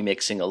what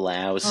remixing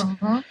allows?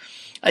 Mm-hmm.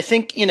 I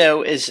think,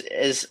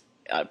 as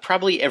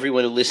probably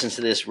everyone who listens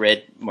to this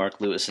read Mark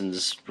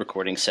Lewison's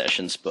recording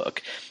sessions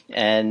book.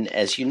 And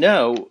as you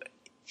know,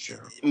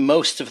 sure,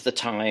 most of the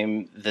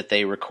time that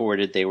they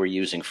recorded, they were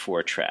using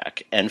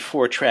 4-track. And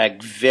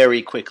 4-track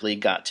very quickly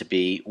got to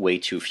be way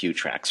too few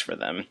tracks for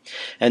them.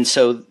 And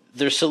so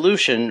their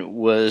solution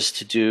was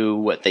to do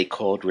what they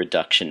called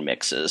reduction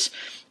mixes,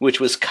 which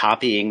was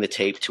copying the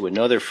tape to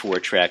another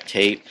 4-track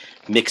tape,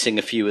 mixing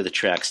a few of the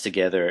tracks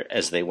together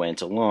as they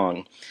went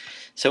along.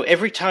 So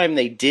every time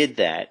they did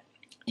that,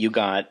 you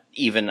got,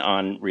 even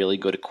on really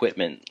good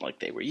equipment like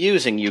they were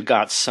using, you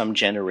got some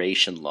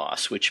generation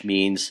loss, which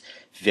means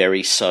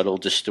very subtle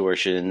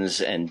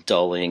distortions and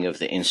dulling of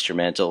the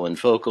instrumental and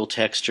vocal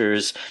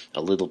textures,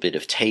 a little bit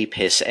of tape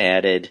hiss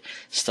added,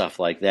 stuff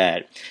like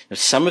that. Now,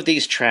 some of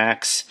these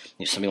tracks,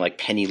 something like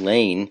Penny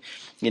Lane,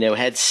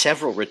 had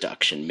several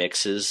reduction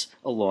mixes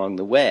along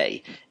the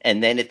way.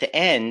 And then at the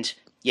end,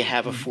 you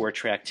have a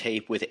 4-track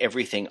tape with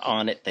everything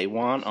on it they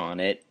want on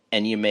it,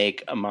 and you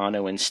make a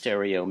mono and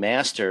stereo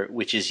master,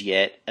 which is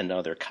yet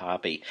another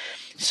copy.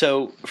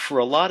 So for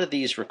a lot of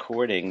these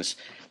recordings,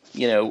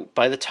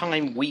 by the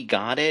time we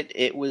got it,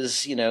 it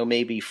was,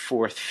 maybe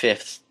 4th,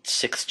 5th,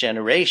 6th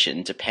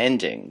generation,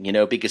 depending,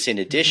 because in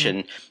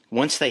addition,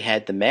 once they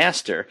had the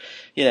master,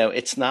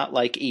 it's not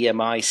like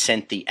EMI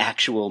sent the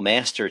actual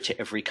master to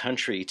every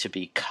country to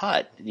be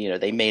cut.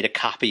 They made a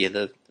copy of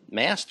the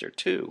master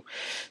too.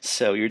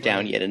 So you're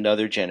down yet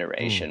another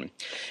generation.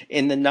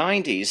 In the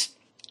 90s,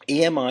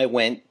 EMI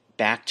went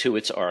back to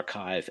its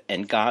archive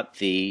and got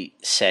the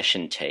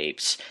session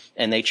tapes,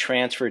 and they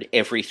transferred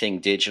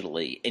everything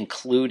digitally,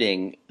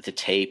 including the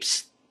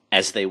tapes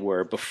as they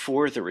were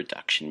before the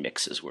reduction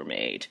mixes were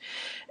made.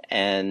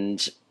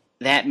 And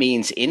that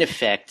means, in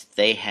effect,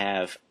 they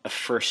have a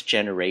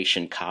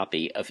first-generation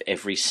copy of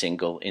every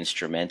single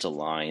instrumental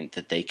line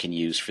that they can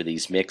use for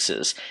these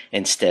mixes,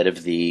 instead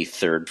of the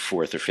 3rd,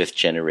 4th, or 5th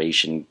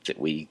generation that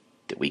we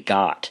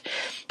got.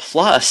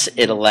 Plus,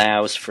 it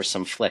allows for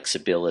some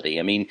flexibility.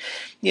 I mean,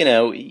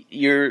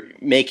 you're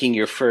making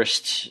your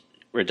first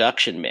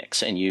reduction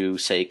mix, and you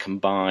say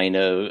combine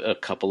a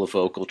couple of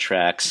vocal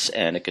tracks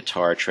and a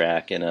guitar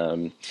track and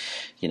and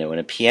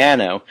a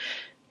piano.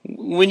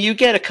 When you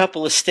get a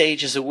couple of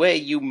stages away,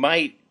 you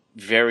might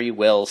very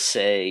well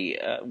say,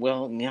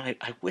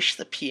 I wish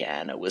the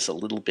piano was a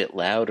little bit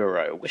louder, or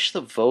I wish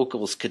the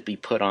vocals could be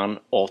put on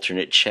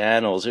alternate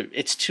channels.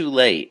 It's too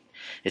late.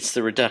 It's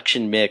the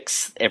reduction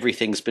mix.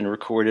 Everything's been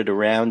recorded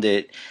around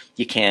it.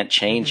 You can't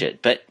change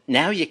it. But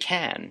now you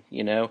can,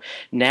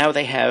 Now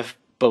they have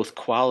both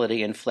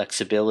quality and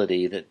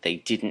flexibility that they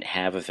didn't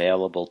have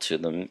available to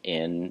them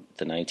in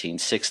the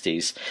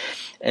 1960s.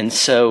 And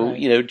so,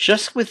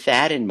 just with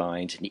that in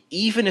mind, and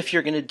even if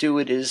you're going to do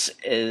it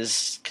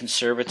as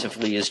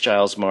conservatively as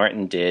Giles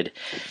Martin did,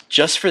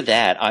 just for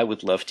that, I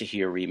would love to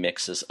hear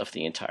remixes of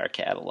the entire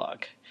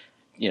catalog.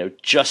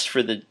 Just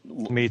for the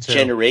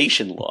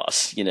generation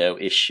loss,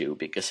 issue,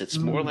 because it's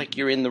more like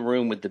you're in the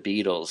room with the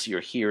Beatles.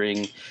 You're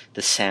hearing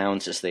the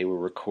sounds as they were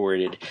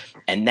recorded,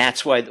 and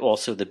that's why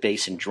also the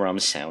bass and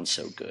drums sound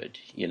so good,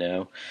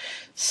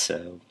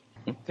 So,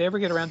 if they ever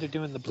get around to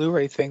doing the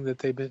Blu-ray thing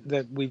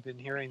that we've been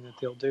hearing that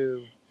they'll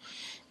do,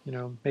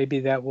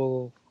 maybe that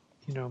will,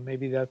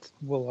 maybe that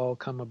will all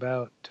come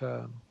about.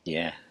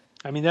 Yeah.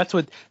 I mean, that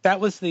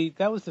was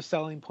the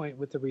selling point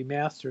with the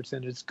remasters,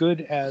 and as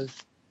good as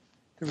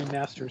the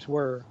remasters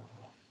were,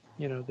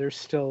 there's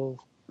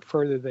still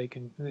further they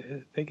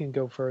can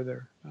go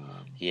further.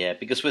 Yeah,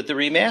 because with the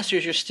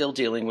remasters, you're still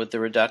dealing with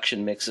the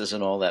reduction mixes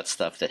and all that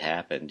stuff that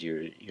happened.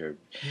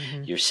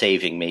 You're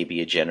saving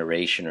maybe a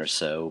generation or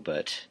so,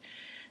 but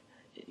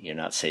you're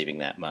not saving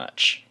that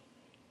much.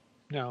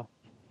 No.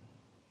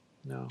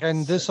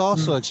 And this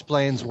also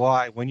explains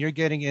why, when you're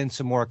getting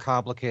into more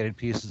complicated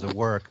pieces of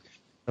work,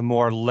 the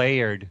more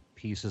layered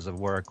pieces of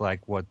work,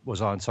 like what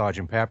was on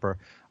Sgt. Pepper,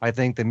 I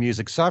think the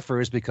music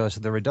suffers because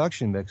of the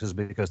reduction mixes,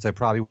 because there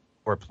probably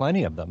were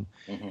plenty of them.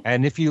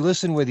 And if you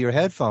listen with your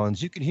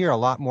headphones, you can hear a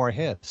lot more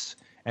hits,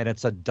 and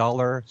it's a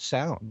duller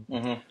sound.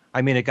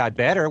 I mean, it got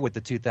better with the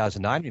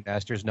 2009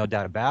 remasters, no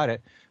doubt about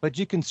it, but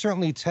you can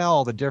certainly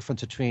tell the difference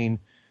between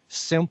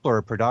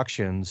simpler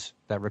productions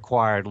that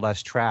required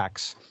less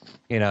tracks,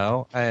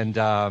 and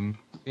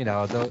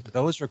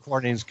those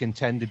recordings can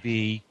tend to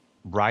be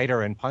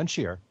brighter and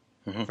punchier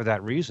for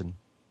that reason.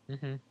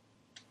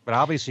 But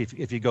obviously,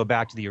 if you go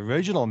back to the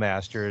original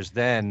masters,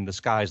 then the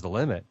sky's the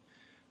limit.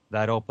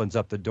 That opens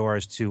up the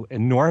doors to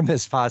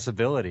enormous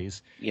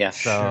possibilities. Yeah.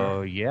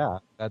 So, yeah,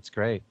 that's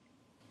great.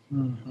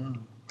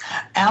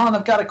 Allan,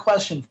 I've got a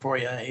question for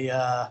you.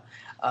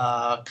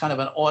 Kind of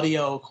an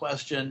audio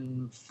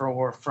question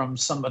from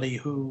somebody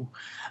who,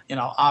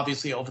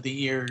 obviously over the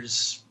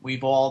years,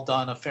 we've all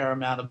done a fair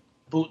amount of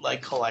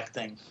bootleg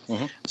collecting.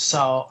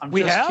 So I'm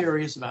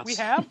curious about. We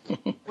have.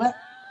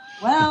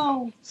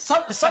 Well,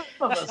 some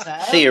of us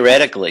have.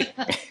 Theoretically.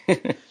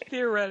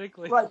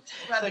 Theoretically. Right,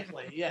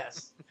 theoretically,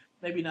 yes.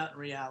 Maybe not in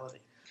reality.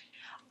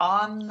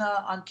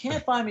 On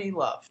Can't Buy Me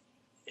Love,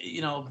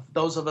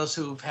 those of us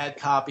who've had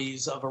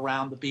copies of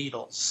Around the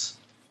Beatles,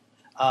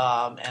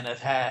 and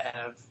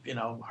have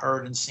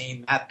heard and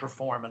seen that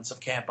performance of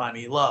Can't Buy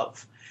Me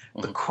Love,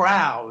 the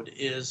crowd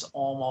is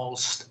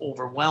almost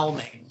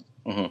overwhelming,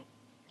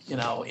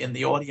 in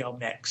the audio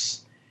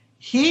mix.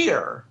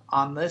 Here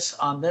on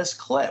this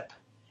clip,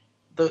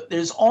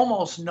 there's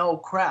almost no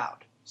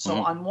crowd.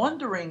 So I'm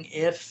wondering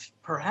if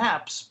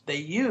perhaps they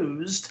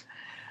used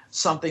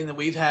something that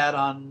we've had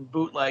on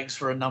bootlegs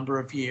for a number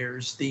of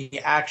years, the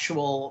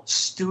actual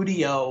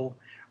studio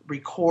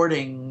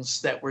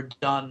recordings that were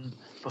done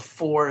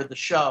before the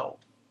show.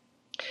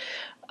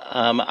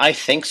 I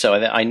think so.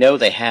 I know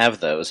they have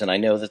those, and I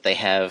know that they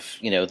have,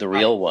 the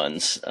real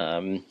ones.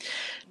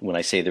 When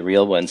I say the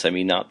real ones, I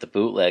mean not the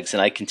bootlegs,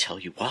 and I can tell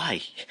you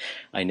why.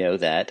 I know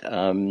that.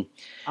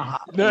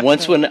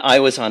 Once when I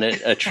was on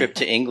a trip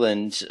to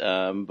England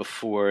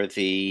before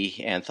the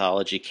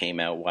anthology came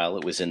out, while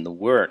it was in the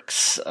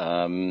works,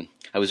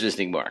 I was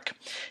visiting Mark,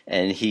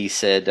 and he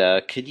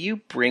said, "Could you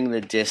bring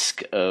the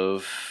disc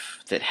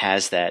that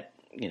has that,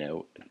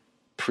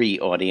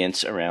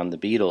 pre-audience around the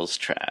Beatles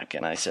track?"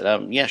 And I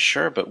said, "Yeah,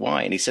 sure, but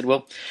why?" And he said,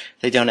 "Well,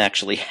 they don't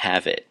actually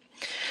have it."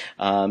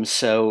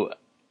 So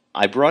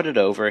I brought it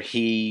over.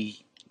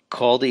 He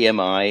called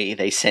EMI.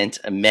 They sent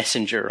a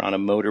messenger on a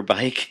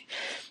motorbike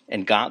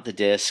and got the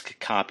disc,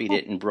 copied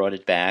it, and brought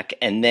it back.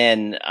 And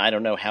then I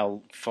don't know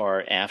how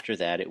far after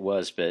that it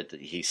was, but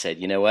he said,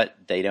 "You know what?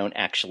 They don't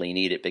actually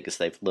need it because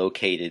they've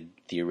located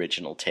the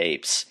original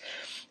tapes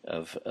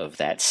of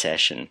that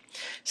session."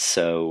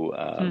 So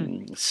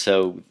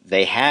so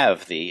they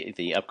have the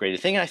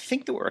upgraded thing. I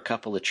think there were a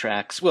couple of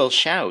tracks. Well,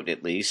 "Shout"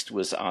 at least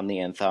was on the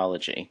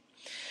anthology.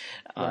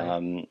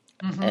 Right.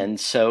 And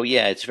so,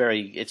 yeah, it's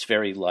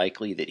very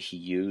likely that he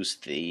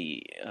used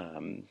the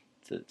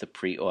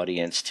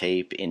pre-audience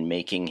tape in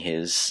making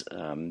his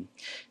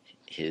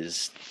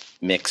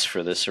mix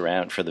for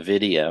the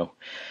video.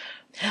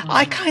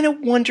 I kind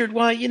of wondered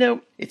why.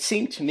 It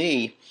seemed to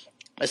me,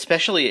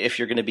 especially if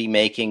you're going to be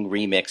making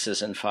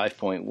remixes in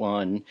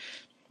 5.1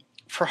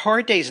 for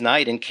 "Hard Day's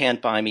Night" and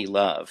 "Can't Buy Me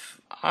Love,"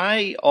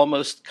 I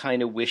almost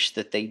kind of wish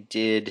that they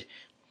did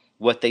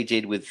what they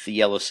did with the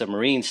Yellow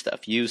Submarine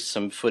stuff, used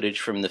some footage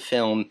from the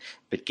film,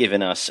 but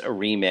given us a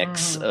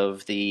remix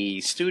of the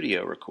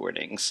studio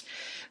recordings.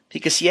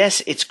 Because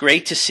yes, it's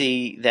great to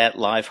see that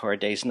live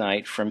 "Hard Day's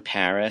Night" from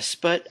Paris,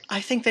 but I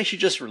think they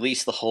should just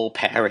release the whole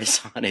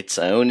Paris on its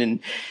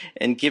own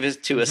and give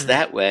it to us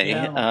that way,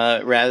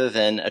 rather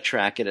than a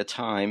track at a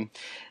time.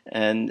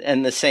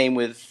 And the same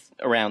with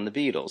 "Around the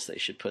Beatles." They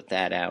should put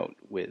that out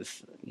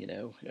with,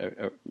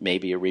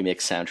 maybe a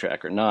remix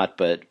soundtrack or not,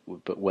 but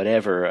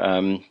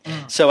whatever.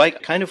 So I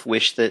kind of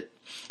wish that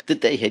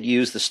they had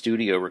used the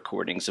studio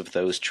recordings of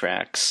those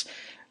tracks,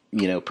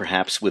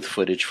 perhaps with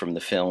footage from the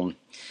film,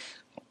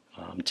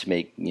 to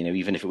make,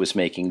 even if it was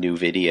making new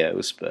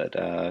videos. But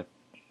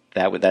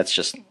that's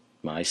just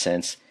my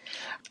sense.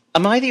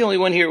 Am I the only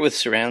one here with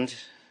surround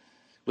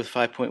with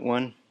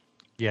 5.1?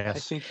 Yes. I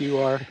think you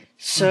are.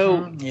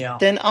 So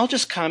then I'll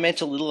just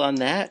comment a little on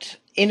that.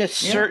 In a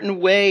certain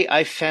way,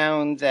 I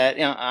found that,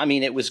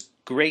 it was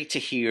great to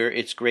hear.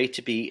 It's great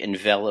to be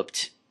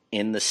enveloped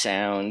in the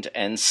sound.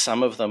 And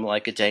some of them,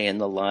 like "A Day in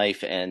the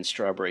Life" and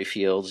 "Strawberry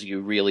Fields," you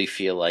really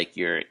feel like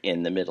you're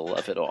in the middle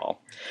of it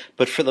all.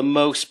 But for the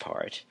most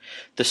part,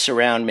 the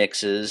surround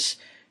mixes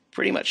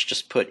pretty much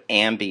just put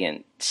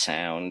ambient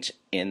sound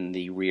in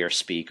the rear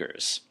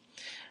speakers.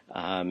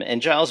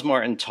 And Giles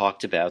Martin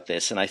talked about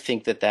this, and I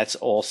think that that's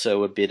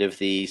also a bit of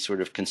the sort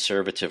of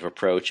conservative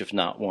approach of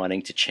not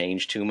wanting to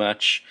change too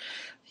much.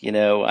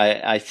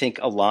 I think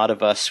a lot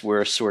of us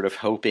were sort of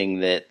hoping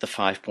that the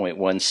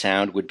 5.1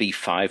 sound would be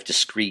 5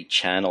 discrete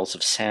channels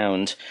of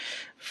sound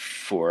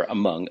for,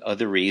 among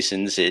other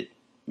reasons, it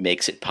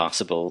makes it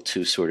possible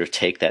to sort of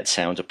take that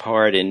sound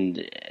apart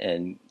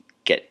and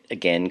get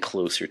again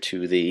closer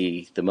to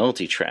the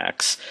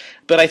multi-tracks.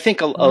 But I think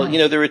there are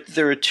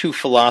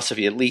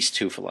at least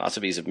two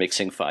philosophies of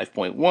mixing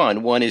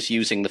 5.1. One is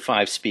using the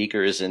 5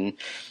 speakers and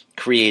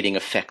creating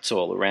effects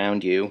all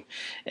around you,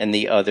 and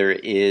the other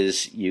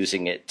is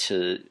using it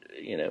to,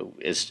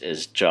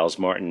 as Giles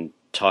Martin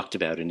talked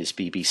about in his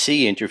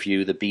BBC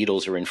interview, the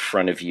Beatles are in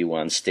front of you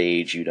on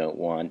stage. You don't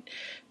want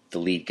the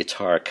lead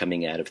guitar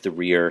coming out of the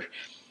rear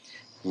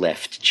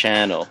left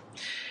channel.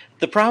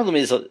 The problem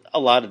is a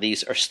lot of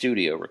these are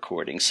studio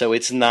recordings, so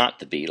it's not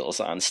the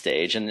Beatles on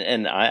stage.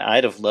 And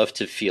I'd have loved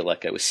to feel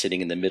like I was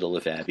sitting in the middle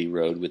of Abbey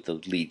Road with the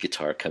lead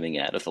guitar coming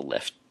out of the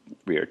left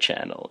rear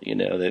channel.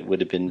 That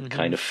would have been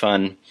kind of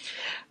fun.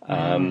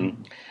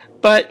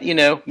 But,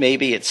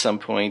 maybe at some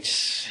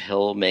point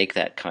he'll make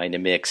that kind of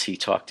mix. He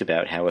talked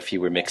about how if he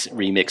were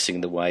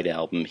remixing the White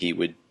Album, he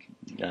would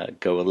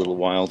go a little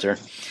wilder.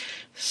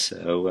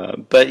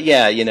 So, but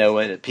yeah,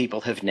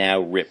 people have now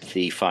ripped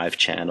the 5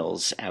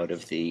 channels out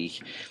of the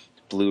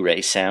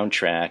Blu-ray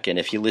soundtrack, and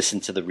if you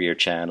listen to the rear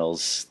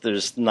channels,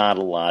 there's not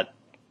a lot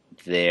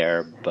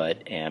there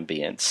but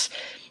ambience.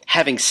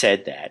 Having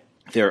said that,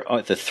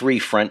 the 3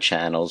 front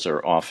channels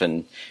are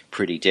often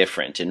pretty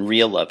different, and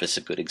 "Real Love" is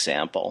a good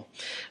example.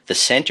 The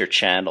center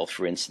channel,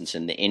 for instance,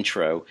 in the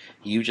intro,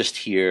 you just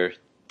hear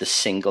the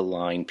single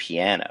line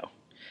piano.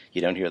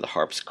 You don't hear the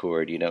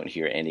harpsichord. You don't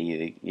hear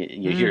any.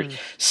 You hear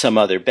some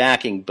other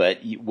backing, but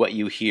what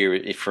you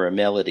hear for a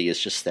melody is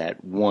just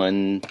that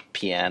one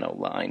piano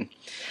line.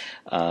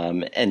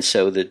 And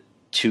so the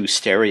 2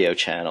 stereo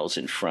channels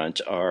in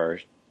front are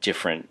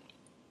different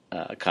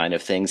kind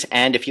of things.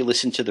 And if you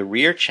listen to the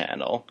rear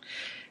channel,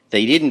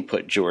 They didn't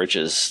put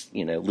George's,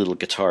 little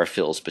guitar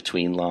fills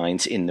between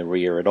lines in the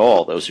rear at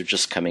all. Those are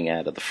just coming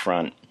out of the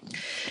front.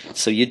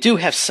 So you do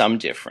have some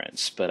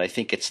difference, but I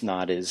think it's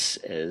not as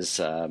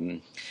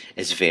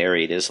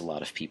varied as a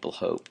lot of people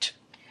hoped.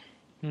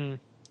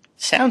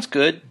 Sounds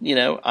good.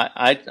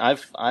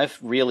 I've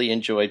really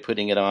enjoyed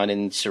putting it on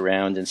in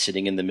surround and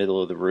sitting in the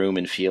middle of the room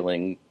and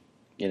feeling,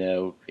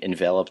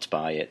 enveloped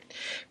by it.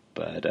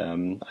 But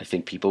I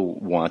think people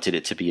wanted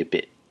it to be a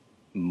bit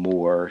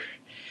more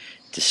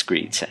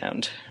discreet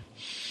sound.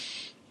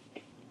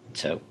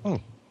 So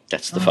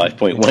that's the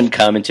 5.1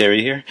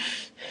 commentary here.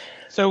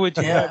 So would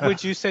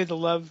you say the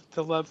Love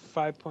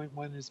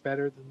 5.1 is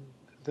better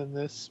than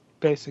this,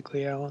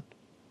 basically, Alan?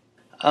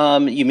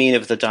 You mean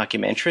of the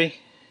documentary?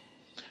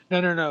 No.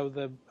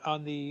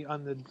 On the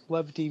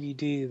Love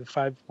DVD, the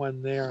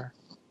 5.1 there.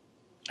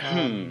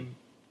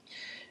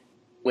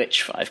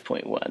 Which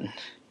 5.1?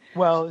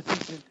 Well,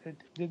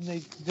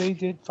 didn't they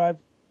did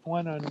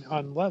 5.1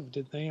 on Love,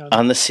 didn't they?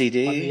 On the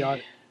CD?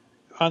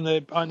 On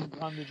the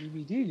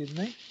DVD, didn't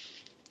they?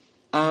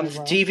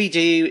 The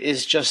DVD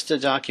is just a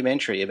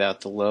documentary about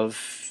the Love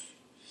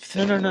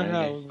thing.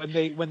 No.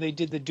 When they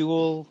did the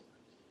dual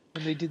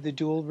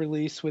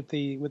release with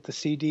the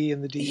CD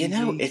and the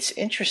DVD. It's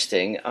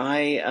interesting.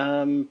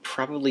 I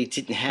probably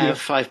didn't have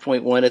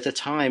 5.1 at the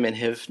time and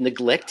have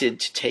neglected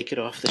to take it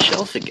off the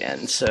shelf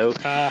again. So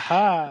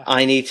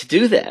I need to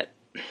do that.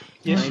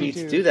 Yes, I need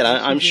to do that.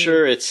 I'm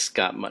sure it's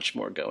got much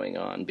more going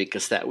on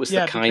because that was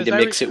the kind of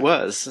mix it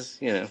was.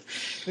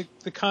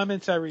 The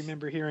comments I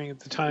remember hearing at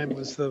the time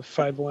was the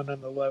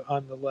 5.1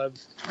 on the Love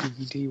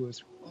DVD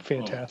was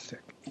fantastic.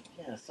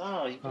 Yes.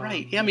 Oh,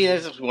 right. Yeah, I mean,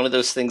 it's one of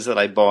those things that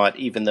I bought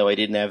even though I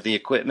didn't have the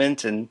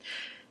equipment, and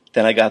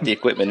then I got the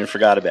equipment and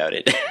forgot about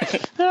it.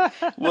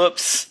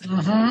 Whoops.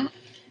 Mm-hmm.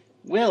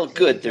 Well,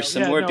 good. There's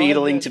some more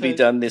Beatling to be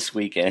done this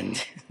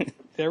weekend.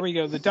 There we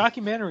go. The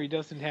documentary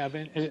doesn't have,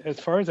 as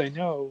far as I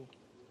know,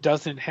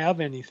 doesn't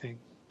have anything.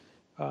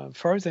 As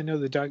far as I know,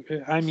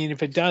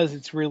 if it does,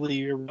 it's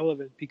really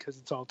irrelevant because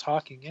it's all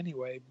talking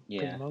anyway,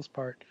 for the most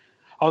part.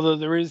 Although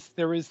there is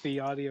the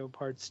audio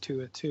parts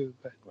to it too.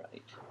 But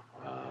right.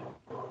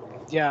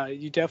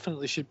 You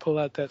definitely should pull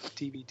out that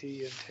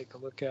DVD and take a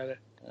look at it.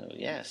 Oh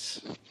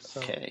yes.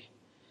 Okay.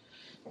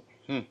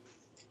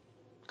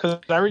 Because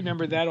I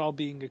remember that all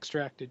being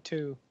extracted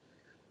too.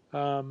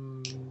 I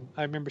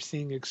remember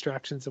seeing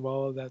extractions of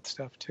all of that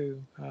stuff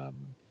too.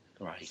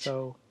 Right.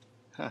 So,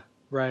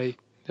 right,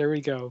 there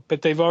we go.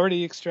 But they've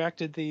already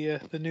extracted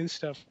the new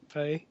stuff,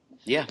 eh?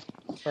 Yeah.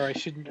 Or I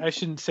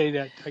shouldn't say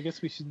that. I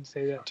guess we shouldn't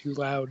say that too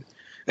loud.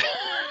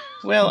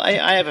 Well,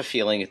 I have a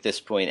feeling at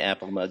this point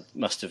Apple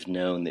must have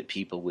known that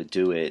people would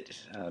do it.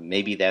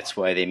 Maybe that's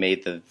why they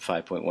made the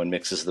 5.1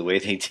 mixes the way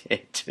they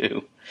did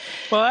too.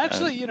 Well,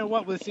 actually,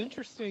 what was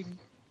interesting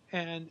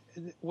and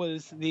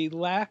was the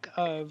lack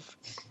of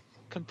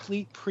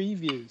complete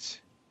previews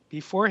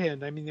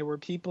beforehand. I mean, there were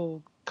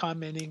people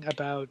commenting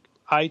about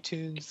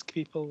iTunes,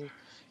 people,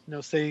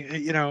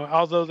 saying,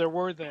 although there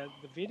were the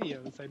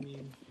videos,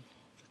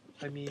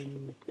 I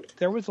mean,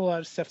 there was a lot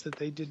of stuff that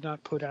they did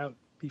not put out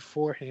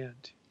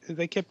beforehand.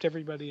 They kept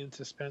everybody in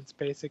suspense,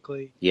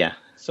 basically. Yeah.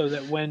 So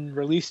that when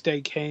release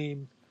day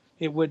came,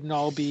 it wouldn't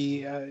all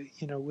be, it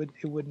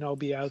wouldn't all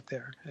be out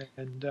there,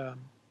 and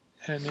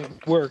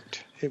it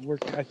worked.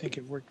 I think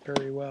it worked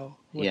very well.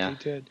 What they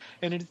did,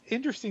 and it's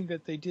interesting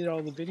that they did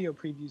all the video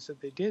previews that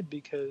they did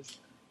because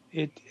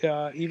it,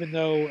 even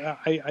though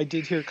I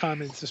did hear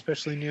comments,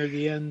 especially near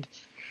the end,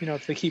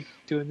 if they keep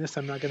doing this,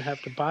 I'm not going to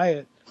have to buy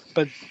it.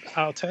 But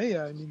I'll tell you,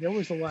 I mean, there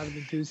was a lot of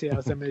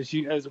enthusiasm as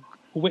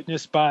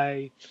witnessed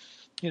by,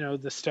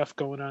 the stuff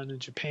going on in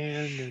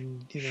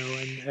Japan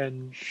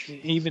and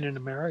even in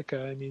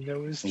America. I mean, there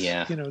was,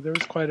 there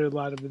was quite a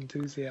lot of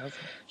enthusiasm.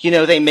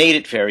 They made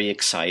it very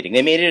exciting.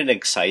 They made it an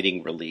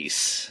exciting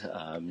release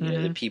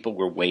that people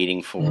were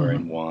waiting for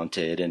and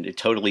wanted, and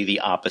totally the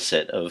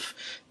opposite of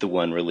the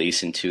one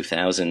release in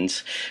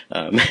 2000.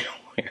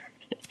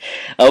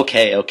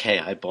 Okay,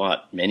 I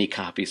bought many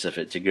copies of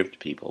it to give to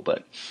people,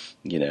 but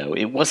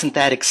it wasn't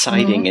that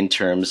exciting in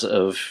terms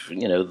of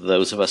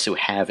those of us who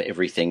have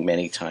everything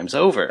many times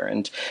over.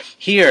 And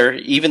here,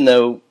 even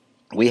though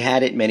we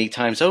had it many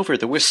times over,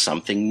 there was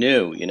something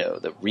new.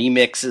 The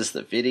remixes,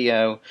 the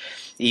video.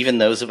 Even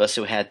those of us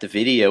who had the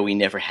video, we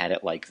never had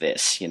it like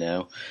this.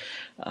 Exactly.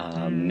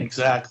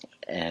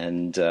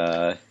 And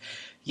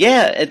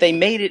they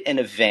made it an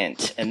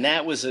event, and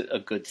that was a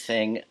good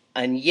thing.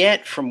 And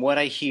yet, from what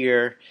I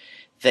hear,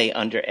 they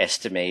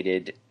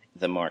underestimated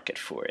the market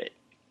for it.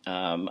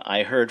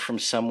 I heard from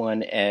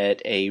someone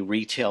at a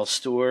retail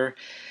store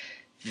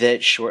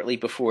that shortly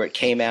before it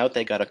came out,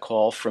 they got a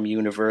call from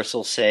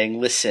Universal saying,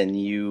 listen,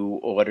 you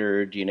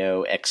ordered,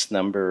 X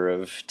number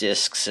of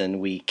discs, and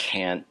we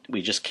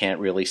just can't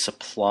really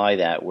supply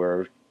that.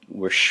 We're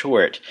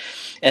short.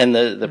 And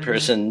the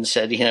person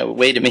said,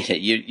 wait a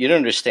minute, you don't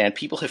understand.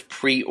 People have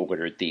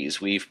pre-ordered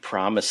these. We've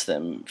promised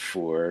them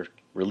for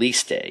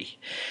release day.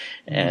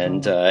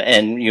 And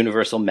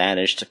Universal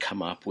managed to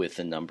come up with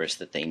the numbers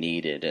that they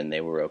needed, and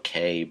they were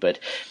okay. But,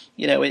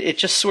 it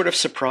just sort of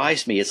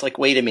surprised me. It's like,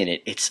 wait a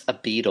minute, it's a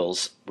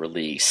Beatles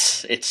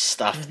release. It's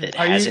stuff that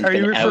hasn't been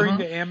out. Are you referring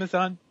to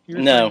Amazon?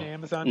 No,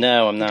 I'm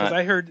not. Because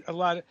I heard a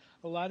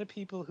lot of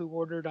people who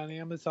ordered on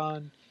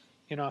Amazon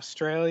in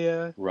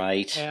Australia,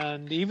 right,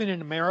 and even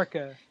in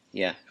America.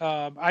 Yeah,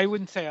 I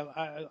wouldn't say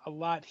a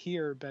lot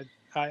here, but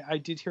I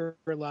did hear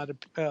a lot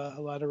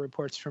of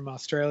reports from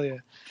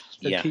Australia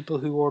that people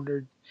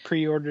who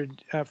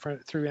pre-ordered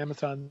through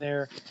Amazon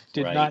there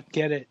did not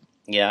get it.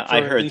 Yeah,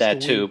 I heard that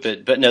too,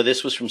 but no,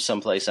 this was from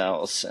someplace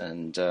else,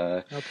 and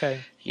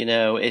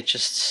it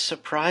just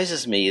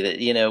surprises me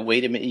that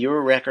wait a minute, you're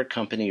a record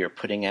company, you're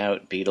putting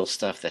out Beatles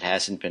stuff that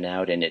hasn't been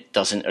out, and it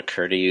doesn't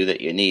occur to you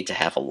that you need to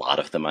have a lot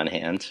of them on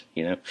hand.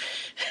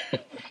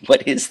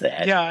 What is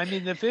that? Yeah, I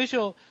mean the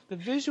visual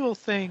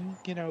thing,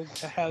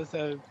 has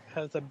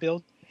a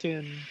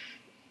built-in.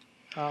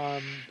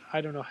 I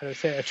don't know how to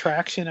say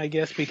attraction, I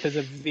guess, because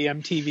of the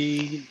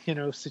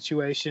MTV,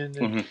 situation.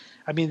 And,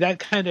 I mean, that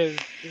kind of,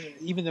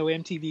 even though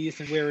MTV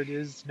isn't where it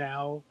is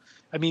now,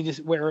 I mean,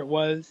 is where it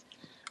was.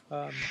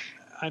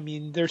 I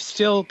mean, there's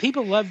still,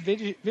 people love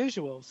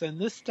visuals, and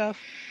this stuff,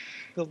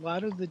 a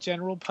lot of the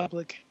general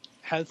public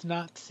has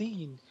not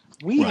seen.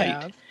 We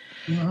have,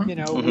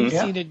 we've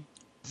seen it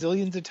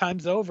zillions of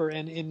times over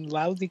and in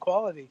lousy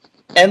quality.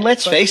 And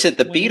let's face it,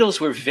 the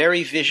Beatles were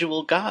very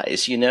visual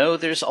guys.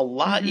 There's a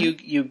lot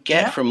you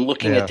get from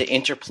looking at the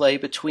interplay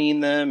between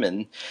them,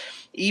 and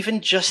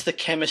even just the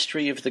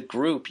chemistry of the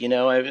group.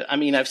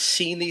 I've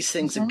seen these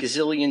things a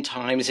gazillion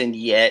times, and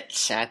yet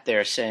sat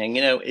there saying,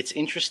 it's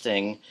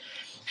interesting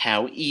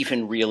how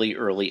even really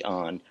early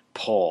on,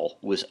 Paul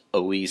was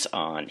always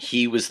on.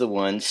 He was the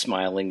one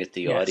smiling at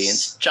the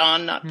audience.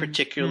 John, not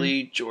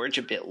particularly. George,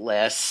 a bit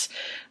less.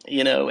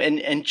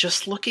 And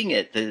just looking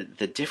at the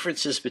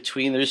differences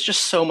between, there's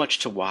just so much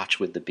to watch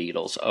with the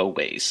Beatles,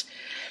 always.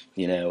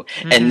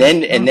 And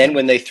then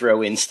when they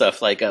throw in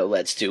stuff like, oh,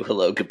 let's do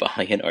Hello,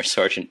 Goodbye in our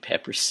Sgt.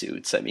 Pepper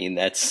suits. I mean,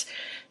 that's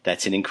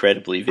an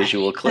incredibly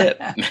visual clip.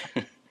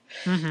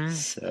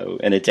 So,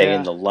 and A Day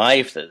in the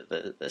Life,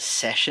 the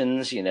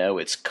sessions,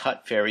 it's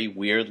cut very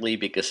weirdly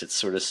because it's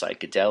sort of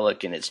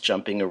psychedelic and it's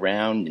jumping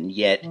around, and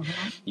yet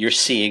you're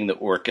seeing the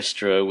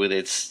orchestra with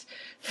its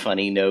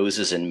funny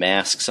noses and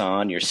masks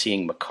on. You're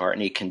seeing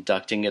McCartney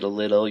conducting it a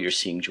little. You're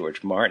seeing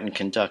George Martin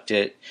conduct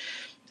it.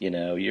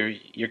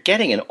 You're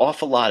getting an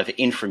awful lot of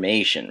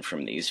information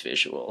from these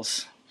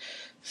visuals.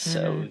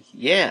 So,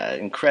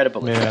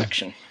 incredible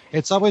attraction.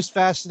 It's always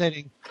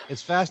fascinating.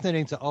 It's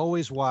fascinating to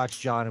always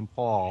watch John and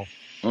Paul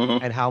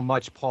and how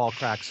much Paul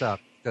cracks up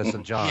because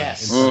of John in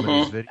some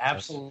of these videos.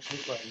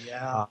 Absolutely,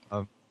 yeah.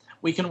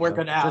 We can work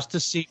it out. Just to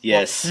see.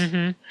 Yes.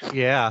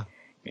 Yeah.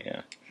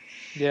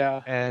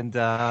 Yeah. And,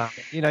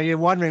 you're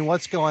wondering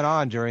what's going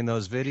on during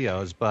those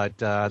videos, but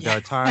there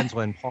are times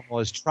when Paul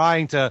is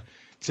trying to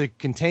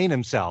contain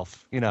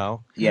himself,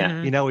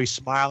 he's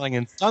smiling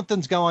and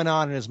something's going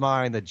on in his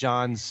mind that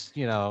John's,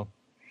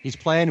 he's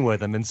playing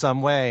with him in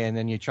some way, and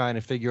then you're trying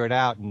to figure it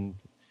out. And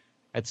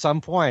at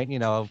some point,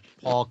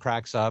 Paul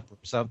cracks up or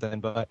something.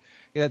 But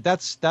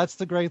that's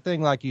the great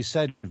thing. Like you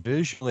said,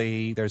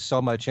 visually, there's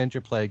so much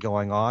interplay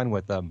going on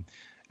with them.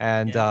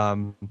 And,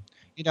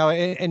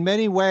 in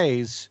many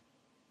ways,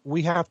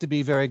 we have to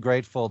be very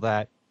grateful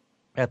that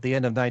at the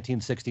end of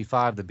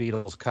 1965, the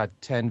Beatles cut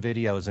 10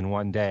 videos in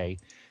one day.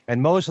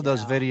 And most of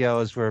those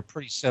videos were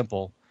pretty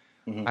simple.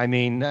 I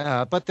mean,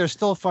 but they're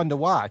still fun to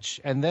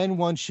watch. And then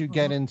once you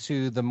get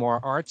into the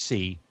more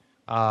artsy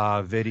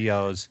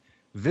videos,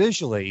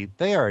 visually,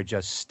 they are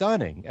just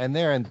stunning. And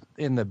they're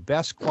in the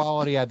best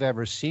quality I've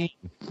ever seen.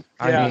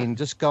 I mean,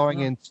 just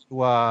going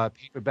into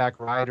Paperback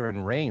Writer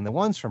and Rain, the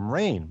ones from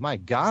Rain, my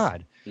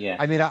God. Yeah.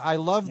 I mean, I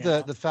love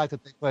the fact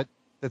that they put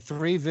the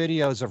 3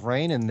 videos of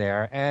Rain in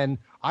there. And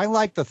I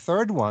like the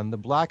third one, the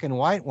black and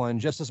white one,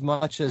 just as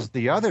much as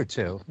the other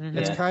 2.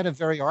 It's kind of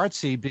very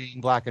artsy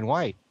being black and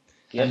white.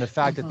 And the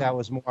fact that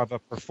was more of a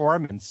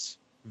performance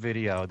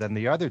video than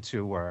the other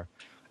 2 were.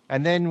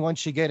 And then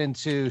once you get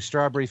into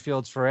Strawberry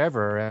Fields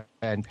Forever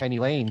and Penny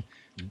Lane,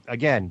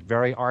 again,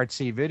 very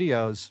artsy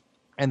videos.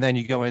 And then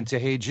you go into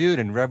Hey Jude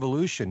and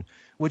Revolution,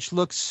 which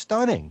looks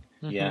stunning.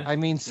 Yeah. I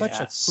mean, such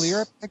a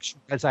clear picture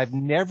as I've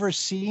never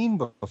seen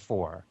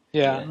before.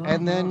 Yeah.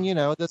 And then,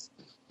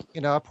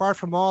 apart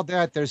from all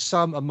that, there's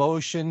some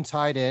emotion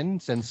tied in,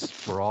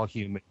 since we're all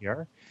human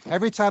here.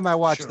 Every time I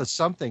watch the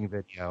Something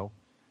video,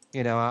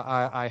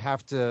 I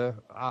have to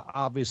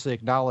obviously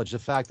acknowledge the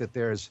fact that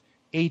there's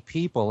 8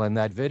 people in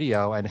that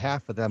video, and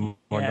half of them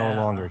are no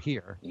longer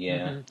here.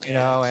 Yeah.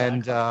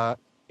 And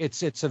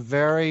it's a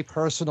very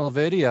personal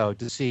video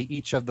to see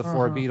each of the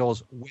 4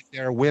 Beatles with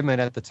their women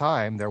at the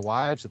time, their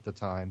wives at the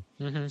time.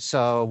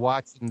 So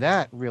watching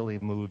that really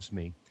moves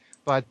me.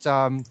 But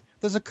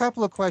there's a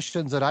couple of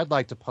questions that I'd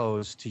like to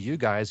pose to you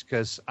guys,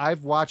 because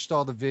I've watched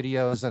all the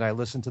videos and I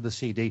listened to the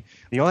CD.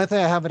 The only thing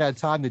I haven't had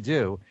time to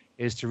do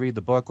is to read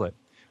the booklet.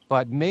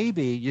 But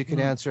maybe you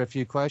can answer a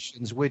few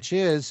questions, which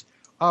is,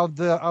 of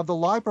the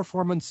live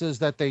performances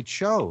that they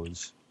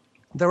chose,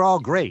 they're all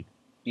great.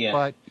 Yeah.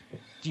 But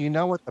do you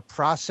know what the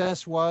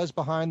process was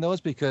behind those?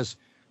 Because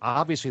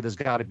obviously there's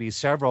got to be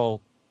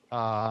several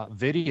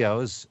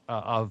videos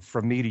of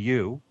From Me to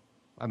You.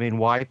 I mean,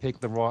 why pick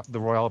the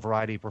Royal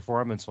Variety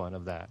Performance one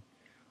of that?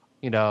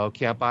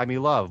 Can't Buy Me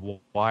Love.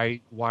 Why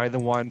the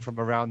one from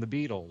Around the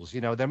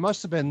Beatles? There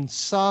must have been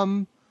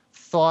some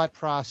thought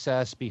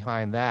process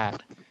behind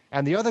that.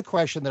 And the other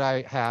question that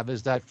I have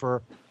is that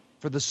for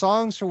the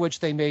songs for which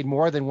they made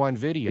more than one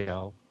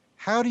video,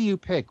 how do you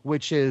pick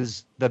which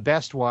is the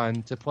best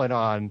one to put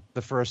on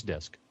the first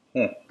disc?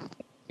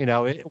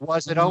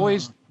 Was it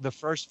always the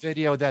first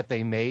video that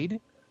they made?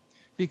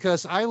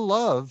 Because I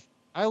love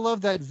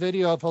that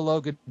video of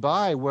Hello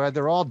Goodbye where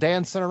they're all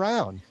dancing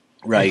around.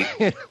 Right.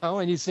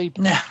 And you see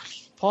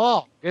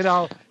Paul,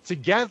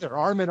 together,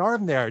 arm in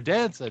arm there,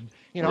 dancing.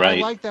 Right.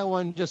 I like that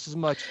one just as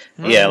much.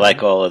 Yeah, I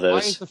like all of Why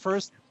those. is the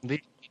first?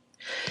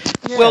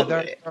 Well,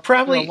 they're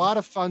probably a lot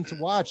of fun to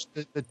watch.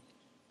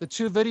 The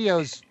two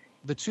videos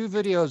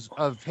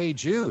of Hey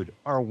Jude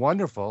are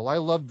wonderful. I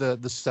love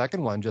the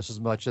second one just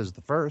as much as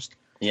the first.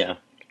 Yeah.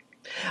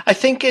 I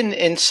think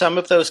in some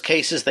of those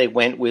cases they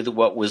went with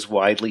what was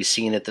widely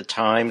seen at the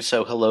time.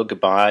 So Hello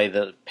Goodbye,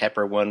 the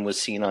Pepper one, was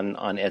seen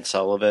on Ed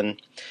Sullivan.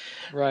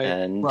 Right.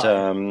 And, right.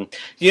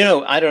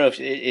 I don't know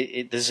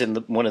if this is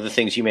one of the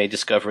things you may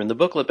discover in the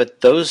booklet,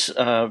 but those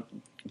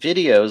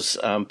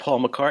videos,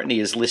 Paul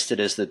McCartney is listed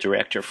as the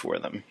director for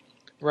them.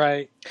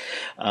 Right.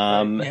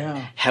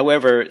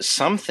 However,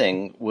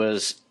 Something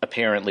was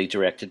apparently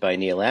directed by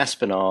Neil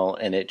Aspinall,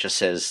 and it just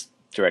says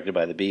directed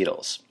by the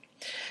Beatles.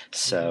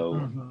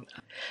 So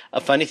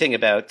a funny thing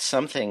about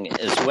Something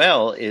as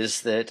well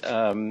is that,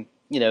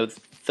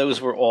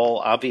 those were all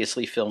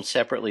obviously filmed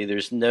separately.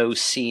 There's no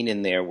scene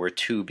in there where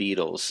two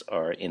Beatles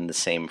are in the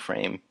same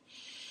frame.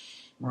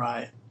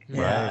 Right.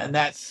 Yeah, and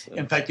that's,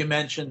 in fact, you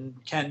mentioned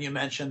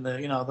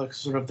the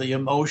sort of the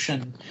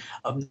emotion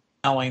of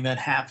knowing that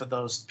half of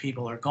those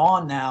people are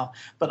gone now,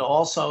 but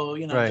also,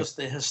 right. just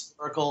the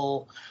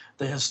historical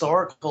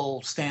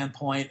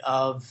standpoint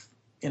of,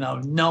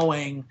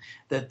 knowing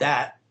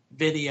that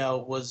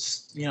video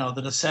was,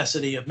 the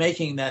necessity of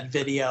making that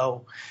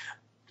video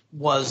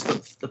was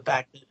the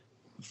fact that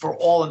for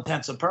all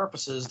intents and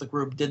purposes, the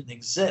group didn't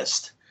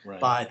exist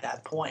by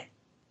that point.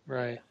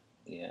 Right.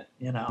 Yeah.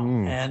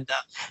 And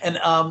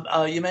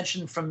you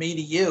mentioned From Me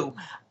to You.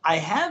 I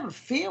have a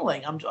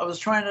feeling, I'm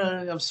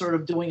sort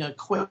of doing a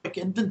quick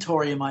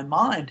inventory in my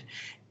mind.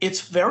 It's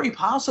very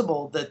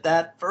possible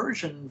that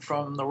version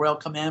from the Royal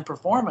Command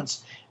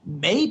Performance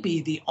may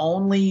be the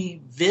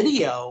only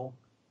video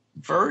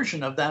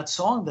version of that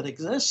song that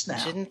exists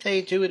now. Didn't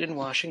they do it in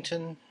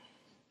Washington?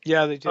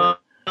 Yeah, they did.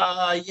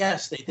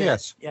 Yes, they did.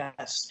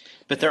 Yes.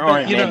 But there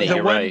aren't many.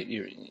 You're right.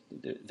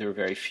 There are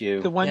very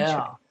few.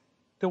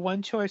 The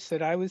one choice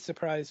that I was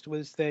surprised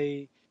was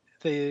with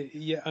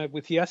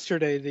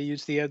Yesterday they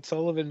used the Ed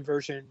Sullivan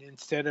version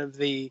instead of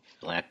the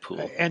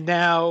Blackpool. And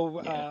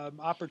now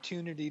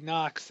Opportunity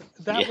Knocks.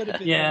 That would have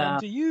been the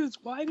one to use.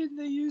 Why didn't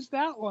they use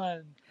that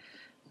one?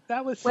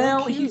 That was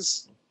so cute.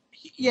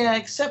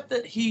 Except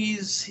that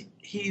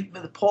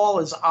Paul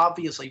is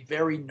obviously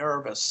very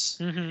nervous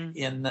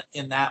in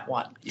that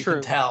one. You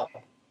can tell.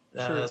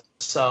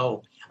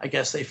 So I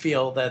guess they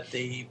feel that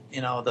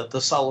that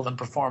the Sullivan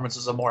performance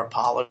is a more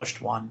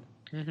polished one.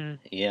 Mm-hmm.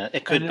 Yeah,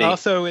 it could be. And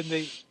also in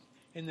the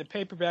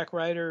Paperback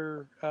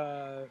Writer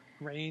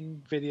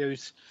Rain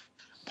videos,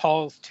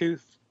 Paul's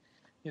tooth,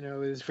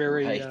 is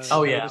very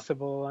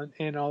noticeable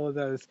in all of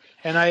those.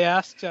 And I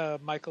asked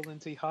Michael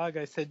Lindsay Hogg,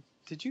 I said,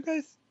 did you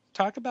guys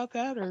talk about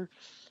that, or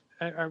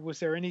was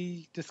there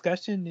any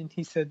discussion? And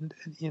he said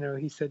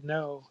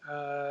no.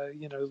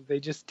 They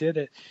just did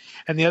it.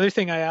 And the other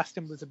thing I asked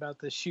him was about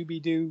the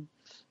Shooby-Doo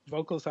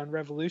vocals on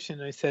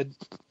Revolution. I said,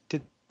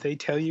 did they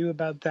tell you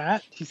about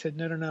that? He said,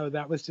 no,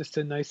 that was just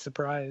a nice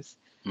surprise.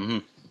 Mm-hmm.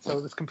 So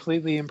it was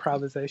completely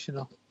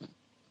improvisational.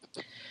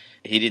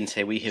 He didn't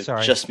say, we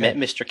have just met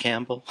Mr.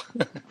 Campbell.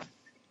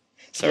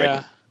 Sorry.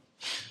 Yeah.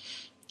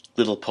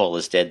 Little Paul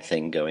is dead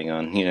thing going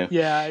on, Yeah,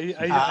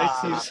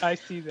 I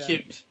see that.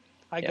 Cute.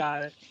 I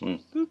got it.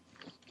 Mm.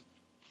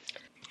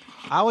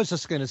 I was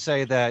just going to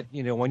say that,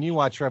 when you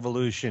watch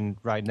Revolution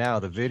right now,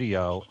 the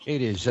video,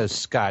 it is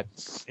just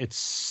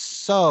it's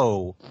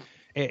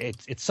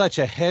such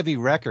a heavy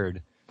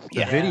record,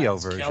 the video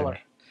version. Killer.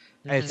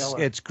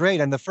 It's great.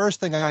 And the first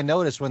thing I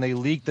noticed when they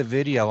leaked the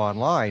video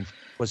online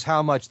was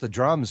how much the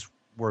drums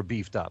were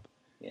beefed up.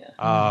 Yeah.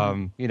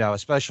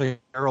 Especially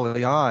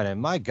early on.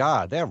 And my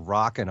God, they're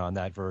rocking on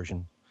that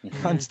version.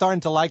 Mm-hmm. I'm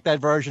starting to like that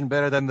version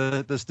better than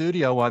the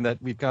studio one that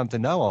we've come to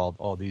know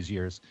all these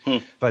years.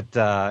 But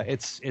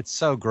it's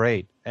so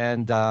great.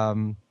 And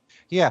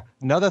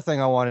another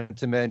thing I wanted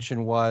to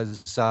mention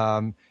was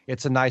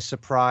it's a nice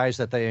surprise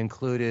that they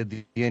included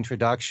the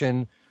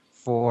introduction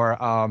for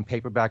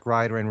Paperback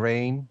Writer in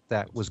Rain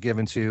that was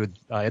given to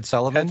Ed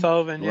Sullivan. Ed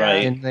Sullivan,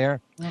 right in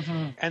there.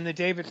 Mm-hmm. And the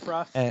David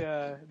Frost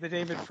intro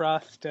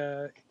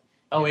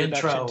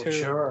too.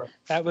 Sure.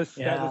 That was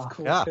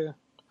cool too.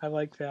 I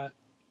like that.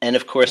 And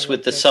of course, I with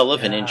like the that.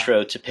 Sullivan Yeah.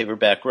 intro to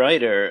Paperback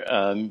Writer,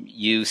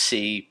 you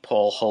see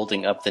Paul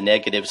holding up the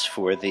negatives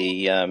for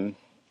the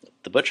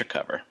Butcher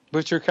cover.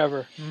 Butcher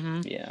cover.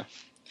 Mm-hmm. Yeah.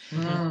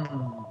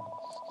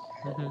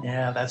 Mm-hmm.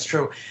 Yeah, that's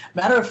true.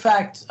 Matter of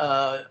fact,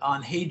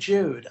 on Hey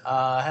Jude,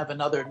 I have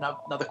another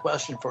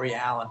question for you,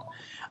 Alan.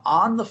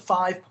 On the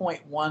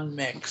 5.1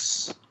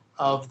 mix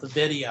of the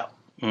video,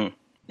 Mm.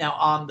 now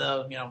on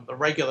the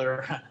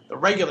the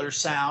regular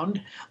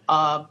sound,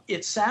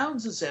 it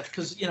sounds as if,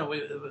 because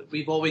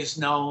we've always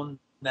known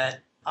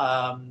that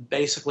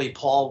basically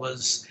Paul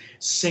was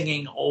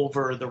singing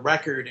over the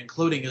record,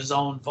 including his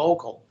own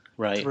vocal.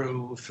 Right.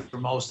 Through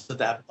most of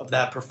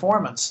that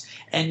performance,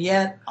 and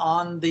yet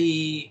on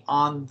the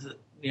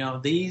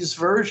these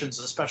versions,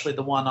 especially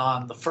the one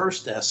on the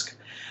first disc,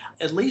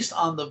 at least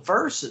on the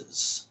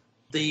verses,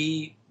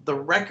 the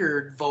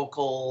record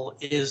vocal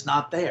is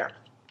not there.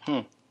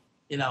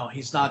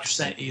 He's not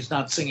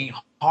singing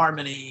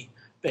harmony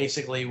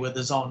basically with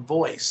his own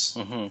voice.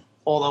 Mm-hmm.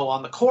 Although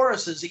on the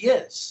choruses he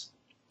is.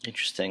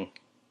 Interesting.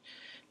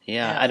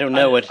 Yeah, I don't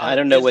know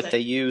what they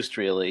used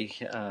really.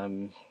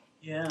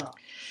 Yeah.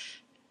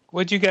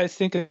 What do you guys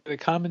think of the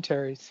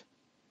commentaries?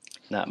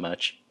 Not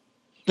much.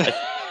 I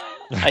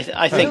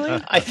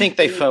think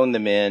they phoned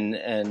them in,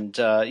 and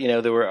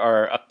there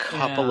are a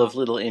couple of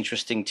little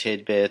interesting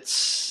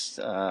tidbits,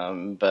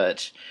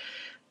 but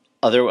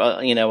a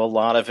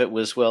lot of it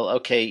was, well,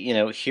 okay,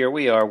 here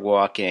we are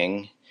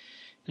walking,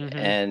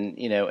 and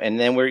and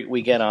then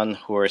we get on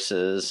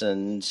horses,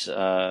 and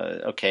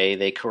okay,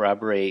 they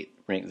corroborate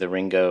the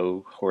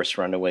Ringo horse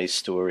runaway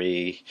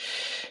story.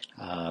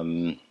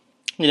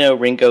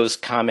 Ringo's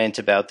comment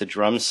about the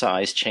drum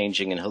size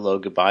changing in Hello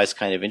Goodbye is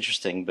kind of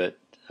interesting, but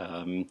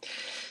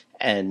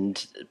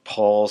and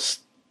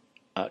Paul's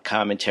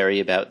commentary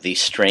about the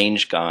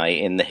strange guy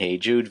in the Hey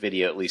Jude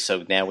video, at least,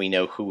 so now we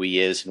know who he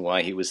is and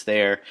why he was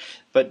there.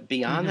 But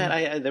beyond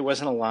that, there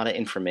wasn't a lot of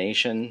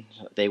information.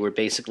 They were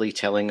basically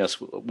telling us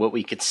what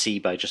we could see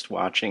by just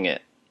watching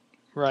it.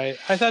 Right.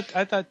 I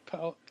thought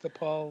the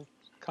Paul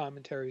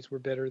commentaries were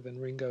better than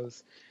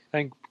Ringo's. I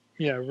think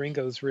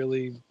Ringo's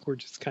really were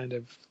just kind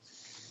of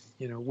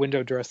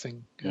window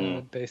dressing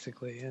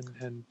basically,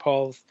 and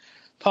Paul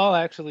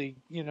actually,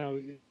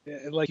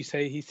 like you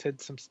say, he said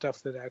some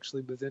stuff that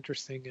actually was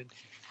interesting,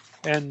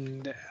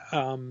 and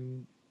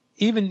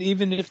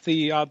even if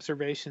the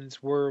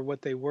observations were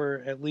what they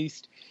were, at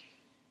least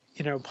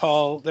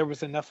Paul, there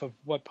was enough of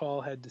what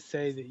Paul had to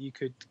say that you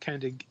could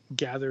kind of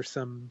gather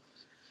some,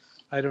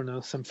 I don't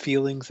know, some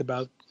feelings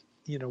about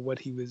what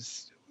he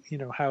was,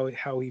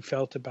 how he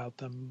felt about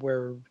them,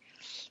 where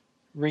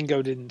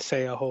Ringo didn't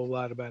say a whole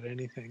lot about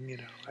anything,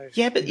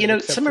 Yeah, but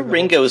some of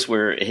Ringo's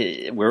were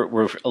a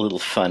little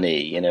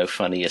funny,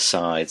 funny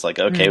asides, like,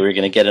 okay, we're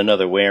going to get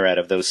another wear out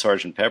of those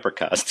Sgt. Pepper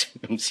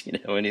costumes,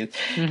 and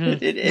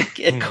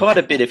it caught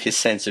a bit of his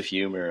sense of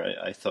humor,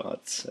 I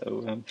thought.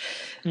 So,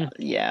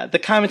 yeah, the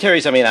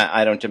commentaries, I mean,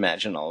 I don't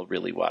imagine I'll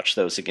really watch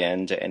those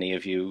again. To any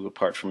of you,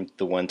 apart from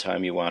the one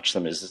time you watched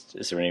them, is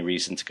there any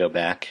reason to go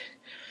back?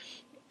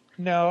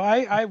 No,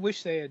 I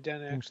wish they had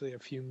done actually a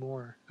few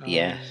more.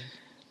 Yeah.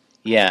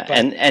 Yeah, but,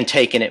 and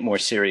taken it more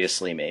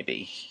seriously,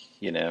 maybe,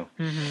 But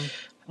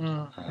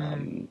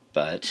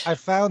I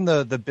found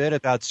the bit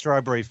about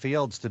Strawberry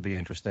Fields to be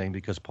interesting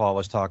because Paul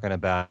was talking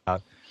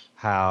about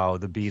how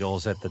the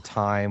Beatles at the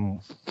time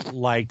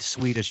liked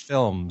Swedish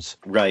films,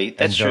 right?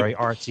 That's and very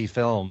artsy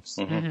films,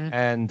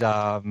 and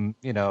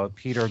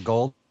Peter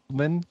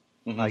Goldman,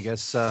 I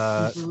guess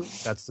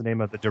that's the name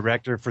of the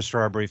director for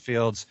Strawberry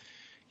Fields.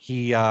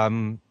 He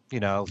he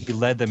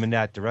led them in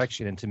that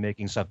direction into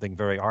making something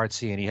very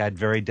artsy, and he had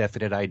very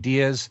definite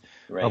ideas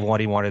of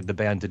what he wanted the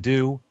band to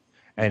do,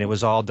 and it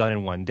was all done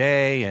in one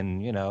day.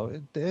 And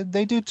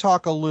they do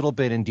talk a little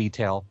bit in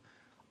detail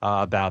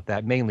about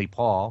that, mainly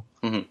Paul.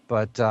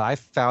 But I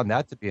found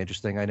that to be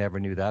interesting. I never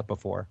knew that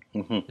before.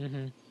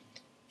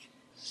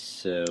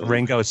 So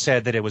Ringo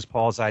said that it was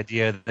Paul's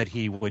idea that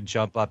he would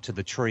jump up to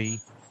the tree.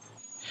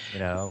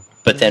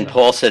 But then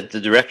Paul said the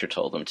director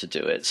told him to do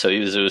it, so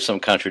there was some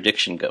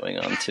contradiction going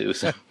on too.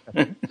 So.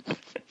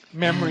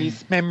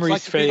 memories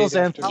like fade.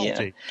 Yeah.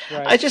 Right.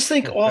 I just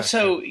think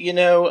also,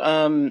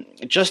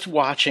 just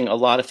watching a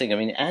lot of things. I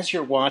mean, as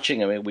you're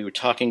watching, we were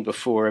talking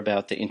before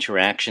about the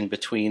interaction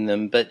between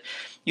them, but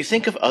you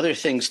think of other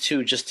things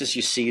too, just as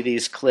you see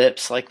these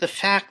clips, like the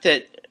fact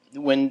that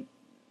when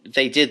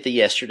they did the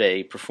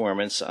Yesterday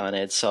performance on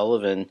Ed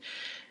Sullivan,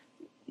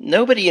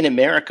 nobody in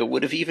America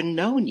would have even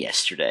known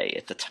Yesterday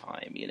at the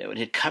time. It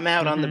had come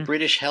out on the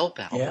British Help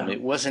album. Yeah.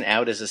 It wasn't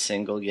out as a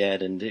single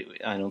yet, and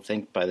I don't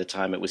think by the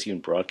time it was even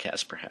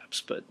broadcast, perhaps,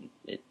 but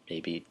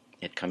maybe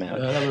it come out.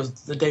 That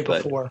was the day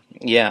before.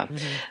 Yeah,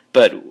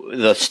 but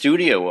the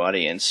studio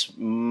audience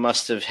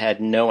must have had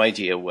no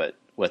idea what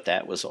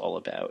that was all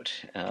about,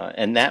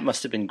 and that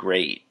must have been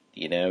great.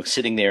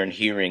 Sitting there and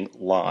hearing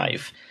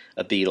live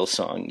a Beatles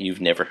song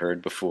you've never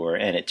heard before,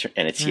 and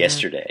it's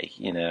Yesterday.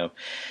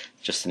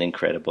 Just an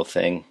incredible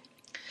thing.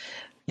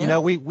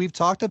 We've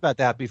talked about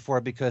that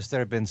before because there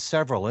have been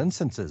several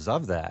instances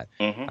of that.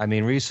 I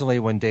mean, recently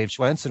when Dave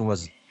Schwensen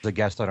was a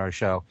guest on our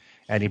show,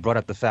 and he brought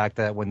up the fact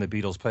that when the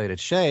Beatles played at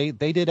Shea,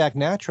 they did Act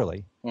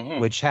Naturally,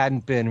 which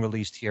hadn't been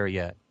released here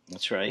yet.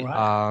 That's right.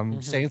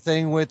 Same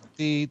thing with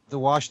the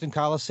Washington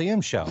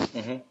Coliseum show,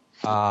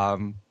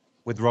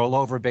 with Roll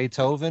Over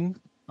Beethoven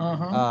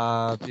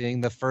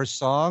being the first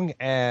song,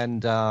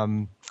 and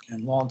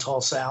Long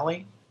Tall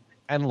Sally.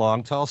 And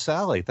Long Tall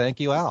Sally. Thank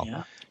you, Al.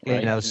 Yeah.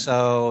 You know,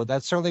 so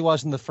that certainly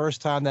wasn't the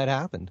first time that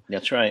happened.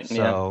 That's right.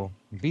 So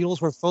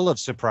Beatles were full of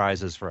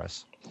surprises for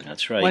us.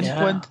 That's right.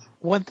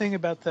 One thing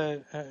about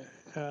the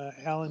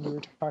Alan, you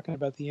were talking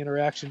about the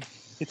interaction.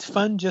 It's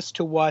fun just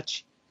to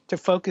watch, to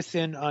focus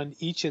in on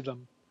each of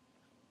them.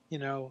 You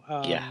know,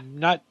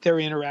 not their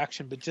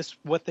interaction, but just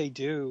what they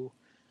do.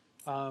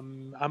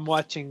 I'm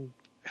watching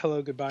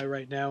Hello Goodbye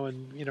right now,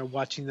 and you know,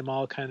 watching them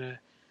all kind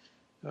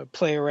of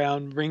play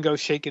around. Ringo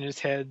shaking his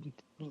head.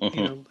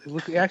 You know,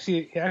 he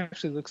actually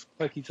looks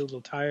like he's a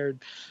little tired,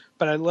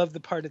 but I love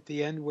the part at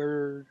the end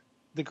where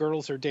the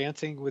girls are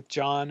dancing with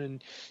John,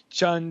 and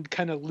John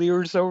kind of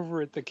leers over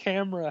at the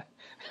camera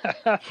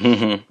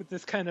with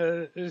this kind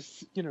of,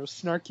 you know,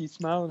 snarky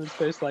smile on his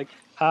face, like,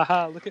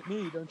 "Haha, look at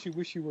me! Don't you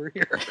wish you were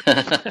here?"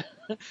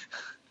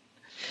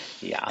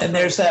 Yeah. And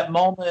there's that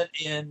moment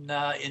in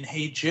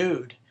Hey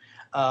Jude.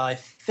 I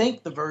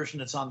think the version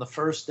that's on the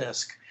first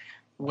disc,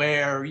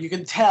 where you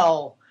can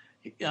tell.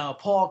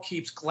 Paul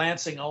keeps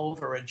glancing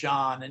over at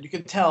John, and you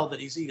can tell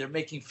that he's either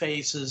making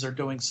faces or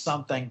doing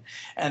something.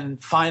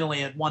 And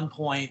finally, at one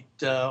point,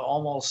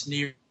 almost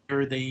near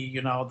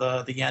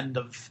the end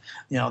of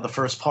the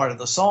first part of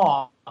the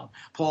song,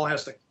 Paul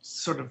has to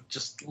sort of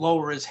just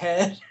lower his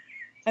head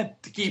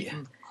to keep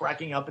from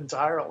cracking up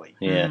entirely.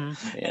 Yeah,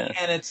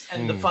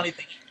 And the funny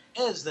thing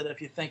is that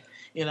if you think,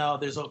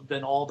 there's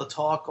been all the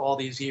talk all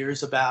these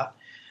years about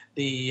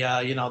the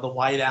the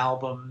White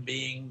Album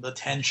being the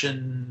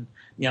tension,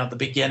 the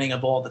beginning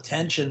of all the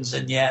tensions,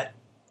 and yet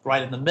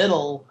right in the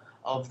middle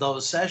of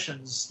those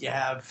sessions you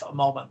have a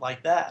moment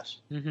like that.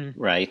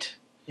 Right.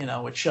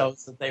 Which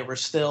shows that they were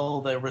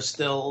still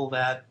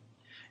that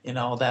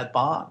that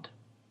bond,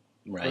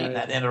 right,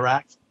 that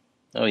interaction.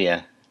 Oh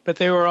yeah. But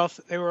they were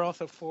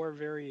also four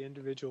very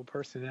individual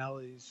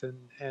personalities,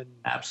 and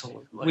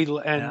absolutely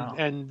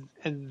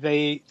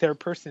their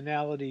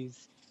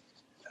personalities.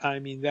 I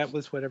mean, that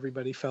was what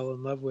everybody fell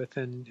in love with,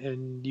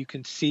 and you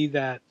can see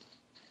that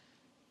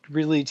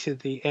really to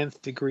the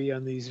nth degree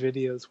on these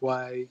videos.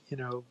 Why,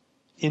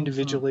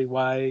 individually,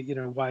 why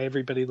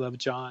everybody loved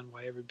John,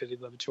 why everybody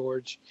loved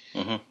George.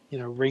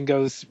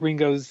 Ringo's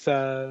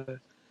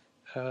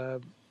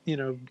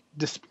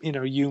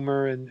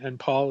humor, and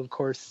Paul, of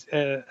course.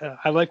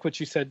 I like what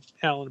you said,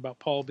 Alan, about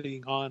Paul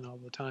being on all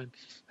the time.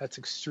 That's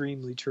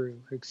extremely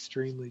true.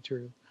 Extremely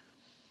true.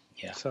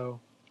 Yeah.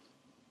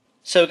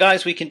 So,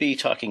 guys, we can be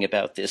talking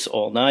about this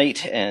all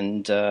night,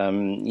 and,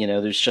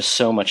 there's just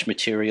so much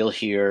material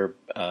here,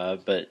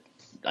 but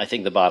I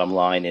think the bottom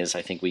line is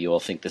I think we all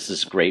think this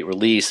is a great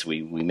release.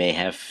 We may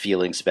have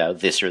feelings about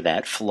this or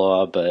that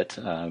flaw, but,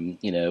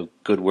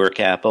 good work,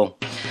 Apple.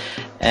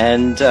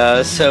 And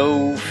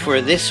so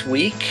for this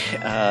week,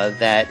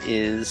 that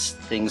is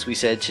Things We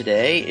Said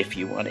Today. If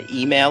you want to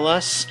email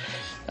us,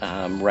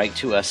 write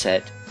to us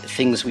at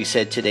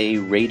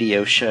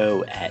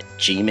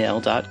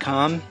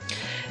thingswesaidtodayradioshow@gmail.com.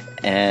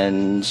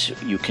 And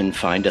you can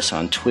find us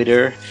on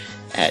Twitter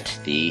at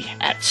the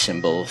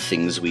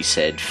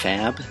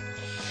 @thingswesaidfab.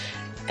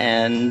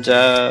 And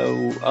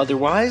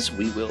otherwise,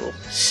 we will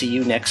see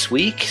you next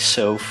week.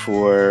 So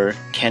for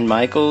Ken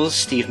Michaels,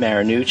 Steve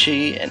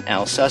Marinucci, and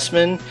Al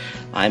Sussman,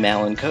 I'm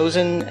Alan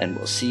Kozin, and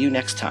we'll see you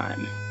next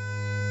time.